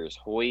 5 years.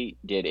 Hoyt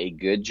did a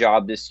good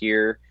job this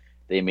year.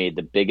 They made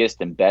the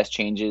biggest and best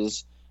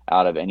changes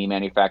out of any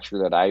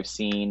manufacturer that I've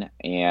seen,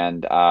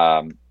 and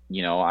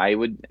I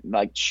would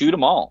like shoot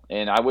them all.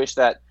 And I wish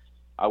that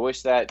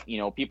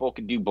people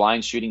could do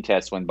blind shooting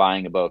tests when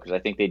buying a bow, because I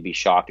think they'd be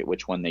shocked at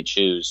which one they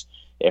choose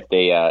if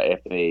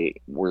they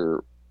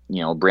were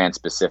brand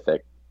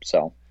specific.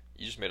 So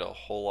You just made a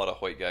whole lot of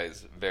Hoyt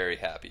guys very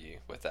happy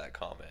with that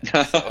comment.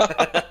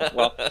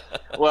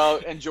 well,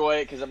 enjoy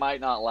it because it might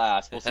not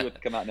last. We'll see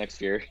what come out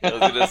next year. I was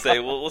gonna say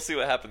we'll see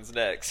what happens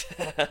next.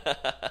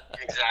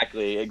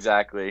 Exactly.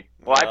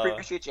 Well, I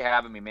appreciate you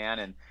having me, man,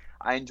 and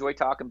I enjoy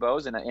talking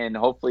bows, and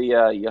hopefully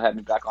you'll have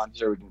me back on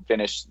so we can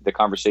finish the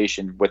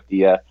conversation with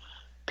the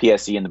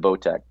PSE and the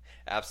Bowtech.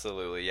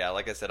 Absolutely, yeah.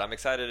 Like I said, I'm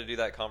excited to do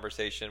that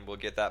conversation. We'll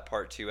get that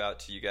part 2 out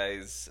to you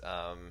guys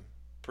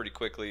pretty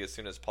quickly as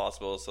soon as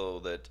possible, so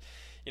that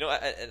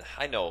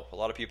I know a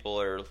lot of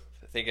people are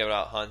thinking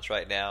about hunts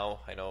right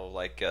now. I know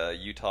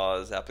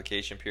Utah's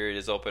application period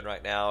is open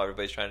right now.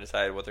 Everybody's trying to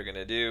decide what they're going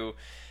to do.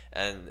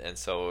 And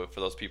so for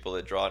those people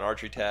that draw an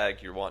archery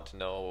tag, you want to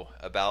know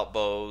about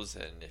bows,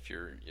 and if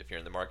you're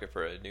in the market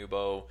for a new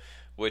bow,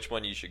 which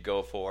one you should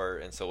go for.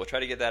 And so we'll try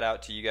to get that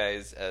out to you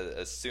guys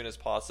as soon as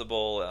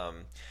possible,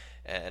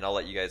 and I'll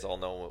let you guys all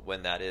know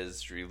when that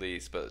is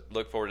released. But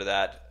look forward to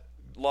that.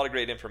 A lot of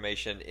great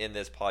information in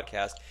this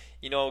podcast.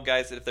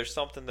 Guys, if there's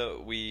something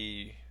that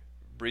we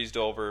breezed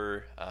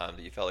over that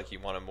you felt like you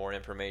wanted more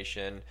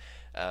information,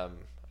 I'm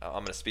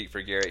going to speak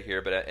for Garrett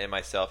here, but and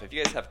myself. If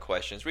you guys have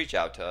questions, reach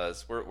out to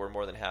us. We're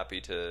more than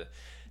happy to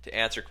to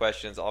answer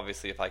questions.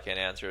 Obviously, if I can't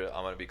answer it,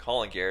 I'm going to be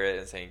calling Garrett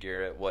and saying,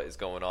 Garrett, what is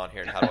going on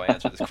here and how do I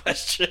answer this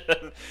question?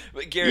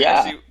 But Garrett, Yeah.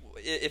 actually,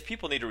 if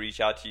people need to reach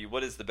out to you,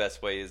 what is the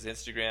best way? Is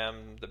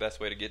Instagram the best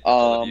way to get a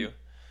hold of you?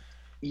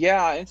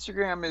 Yeah,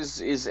 Instagram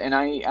is, and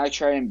I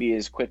try and be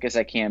as quick as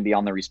I can be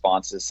on the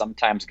responses.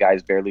 Sometimes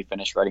guys barely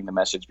finish writing the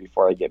message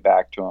before I get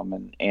back to them,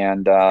 I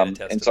can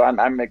attest and to so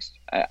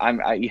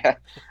that. yeah,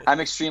 I'm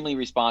extremely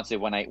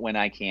responsive when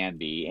I can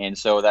be, and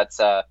so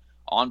that's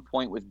On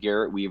Point with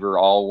Garrett Weaver,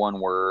 all one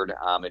word.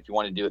 If you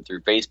want to do it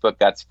through Facebook,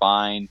 that's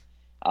fine.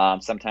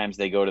 Sometimes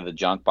they go to the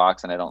junk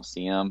box and I don't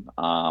see them,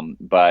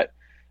 but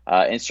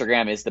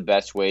Instagram is the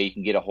best way. You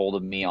can get a hold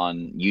of me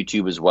on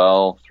YouTube as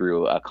well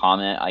through a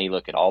comment. I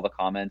look at all the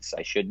comments.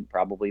 I shouldn't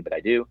probably, but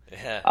I do.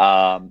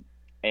 Yeah.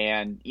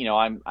 And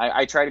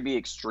I try to be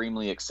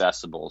extremely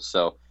accessible.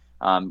 So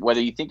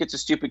whether you think it's a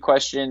stupid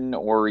question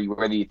or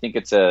whether you think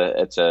it's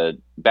a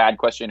bad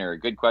question or a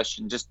good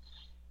question, just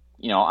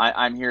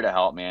I'm here to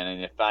help, man.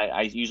 And if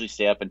I usually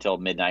stay up until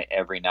midnight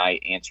every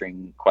night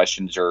answering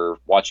questions or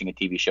watching a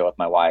TV show with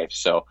my wife.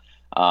 So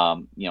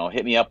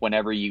hit me up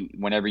whenever you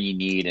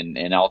need,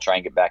 and I'll try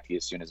and get back to you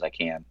as soon as I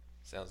can.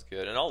 Sounds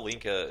good. And I'll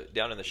link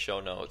down in the show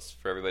notes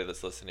for everybody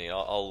that's listening.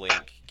 I'll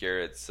link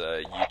Garrett's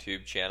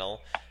YouTube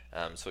channel.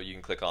 So you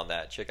can click on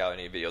that, check out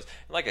any videos.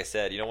 And like I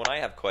said, when I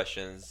have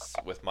questions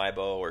with my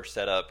bow or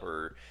setup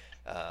or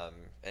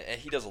and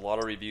he does a lot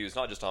of reviews,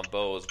 not just on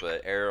bows,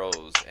 but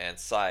arrows and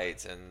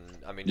sights, and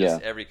I mean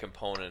just every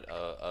component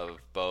of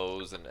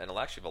bows, and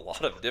actually a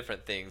lot of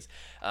different things.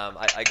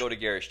 I go to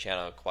Garrett's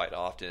channel quite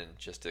often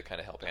just to kind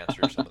of help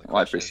answer some of the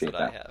questions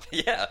I have.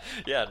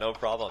 Yeah, no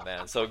problem,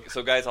 man. So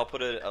guys, I'll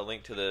put a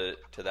link to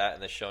that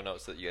in the show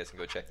notes so that you guys can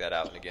go check that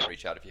out. And again,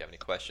 reach out if you have any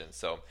questions.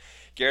 So,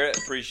 Garrett,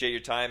 appreciate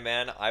your time,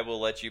 man. I will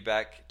let you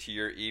back to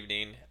your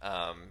evening.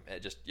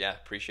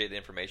 Appreciate the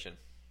information.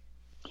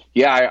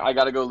 Yeah, I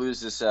got to go lose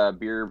this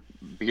beer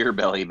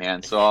belly,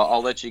 man. So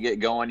I'll let you get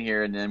going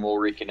here, and then we'll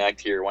reconnect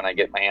here when I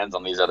get my hands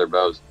on these other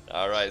bows.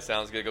 All right,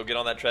 sounds good. Go get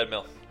on that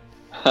treadmill.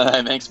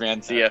 Thanks,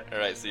 man. See ya. All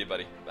right, see you,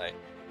 buddy. Bye.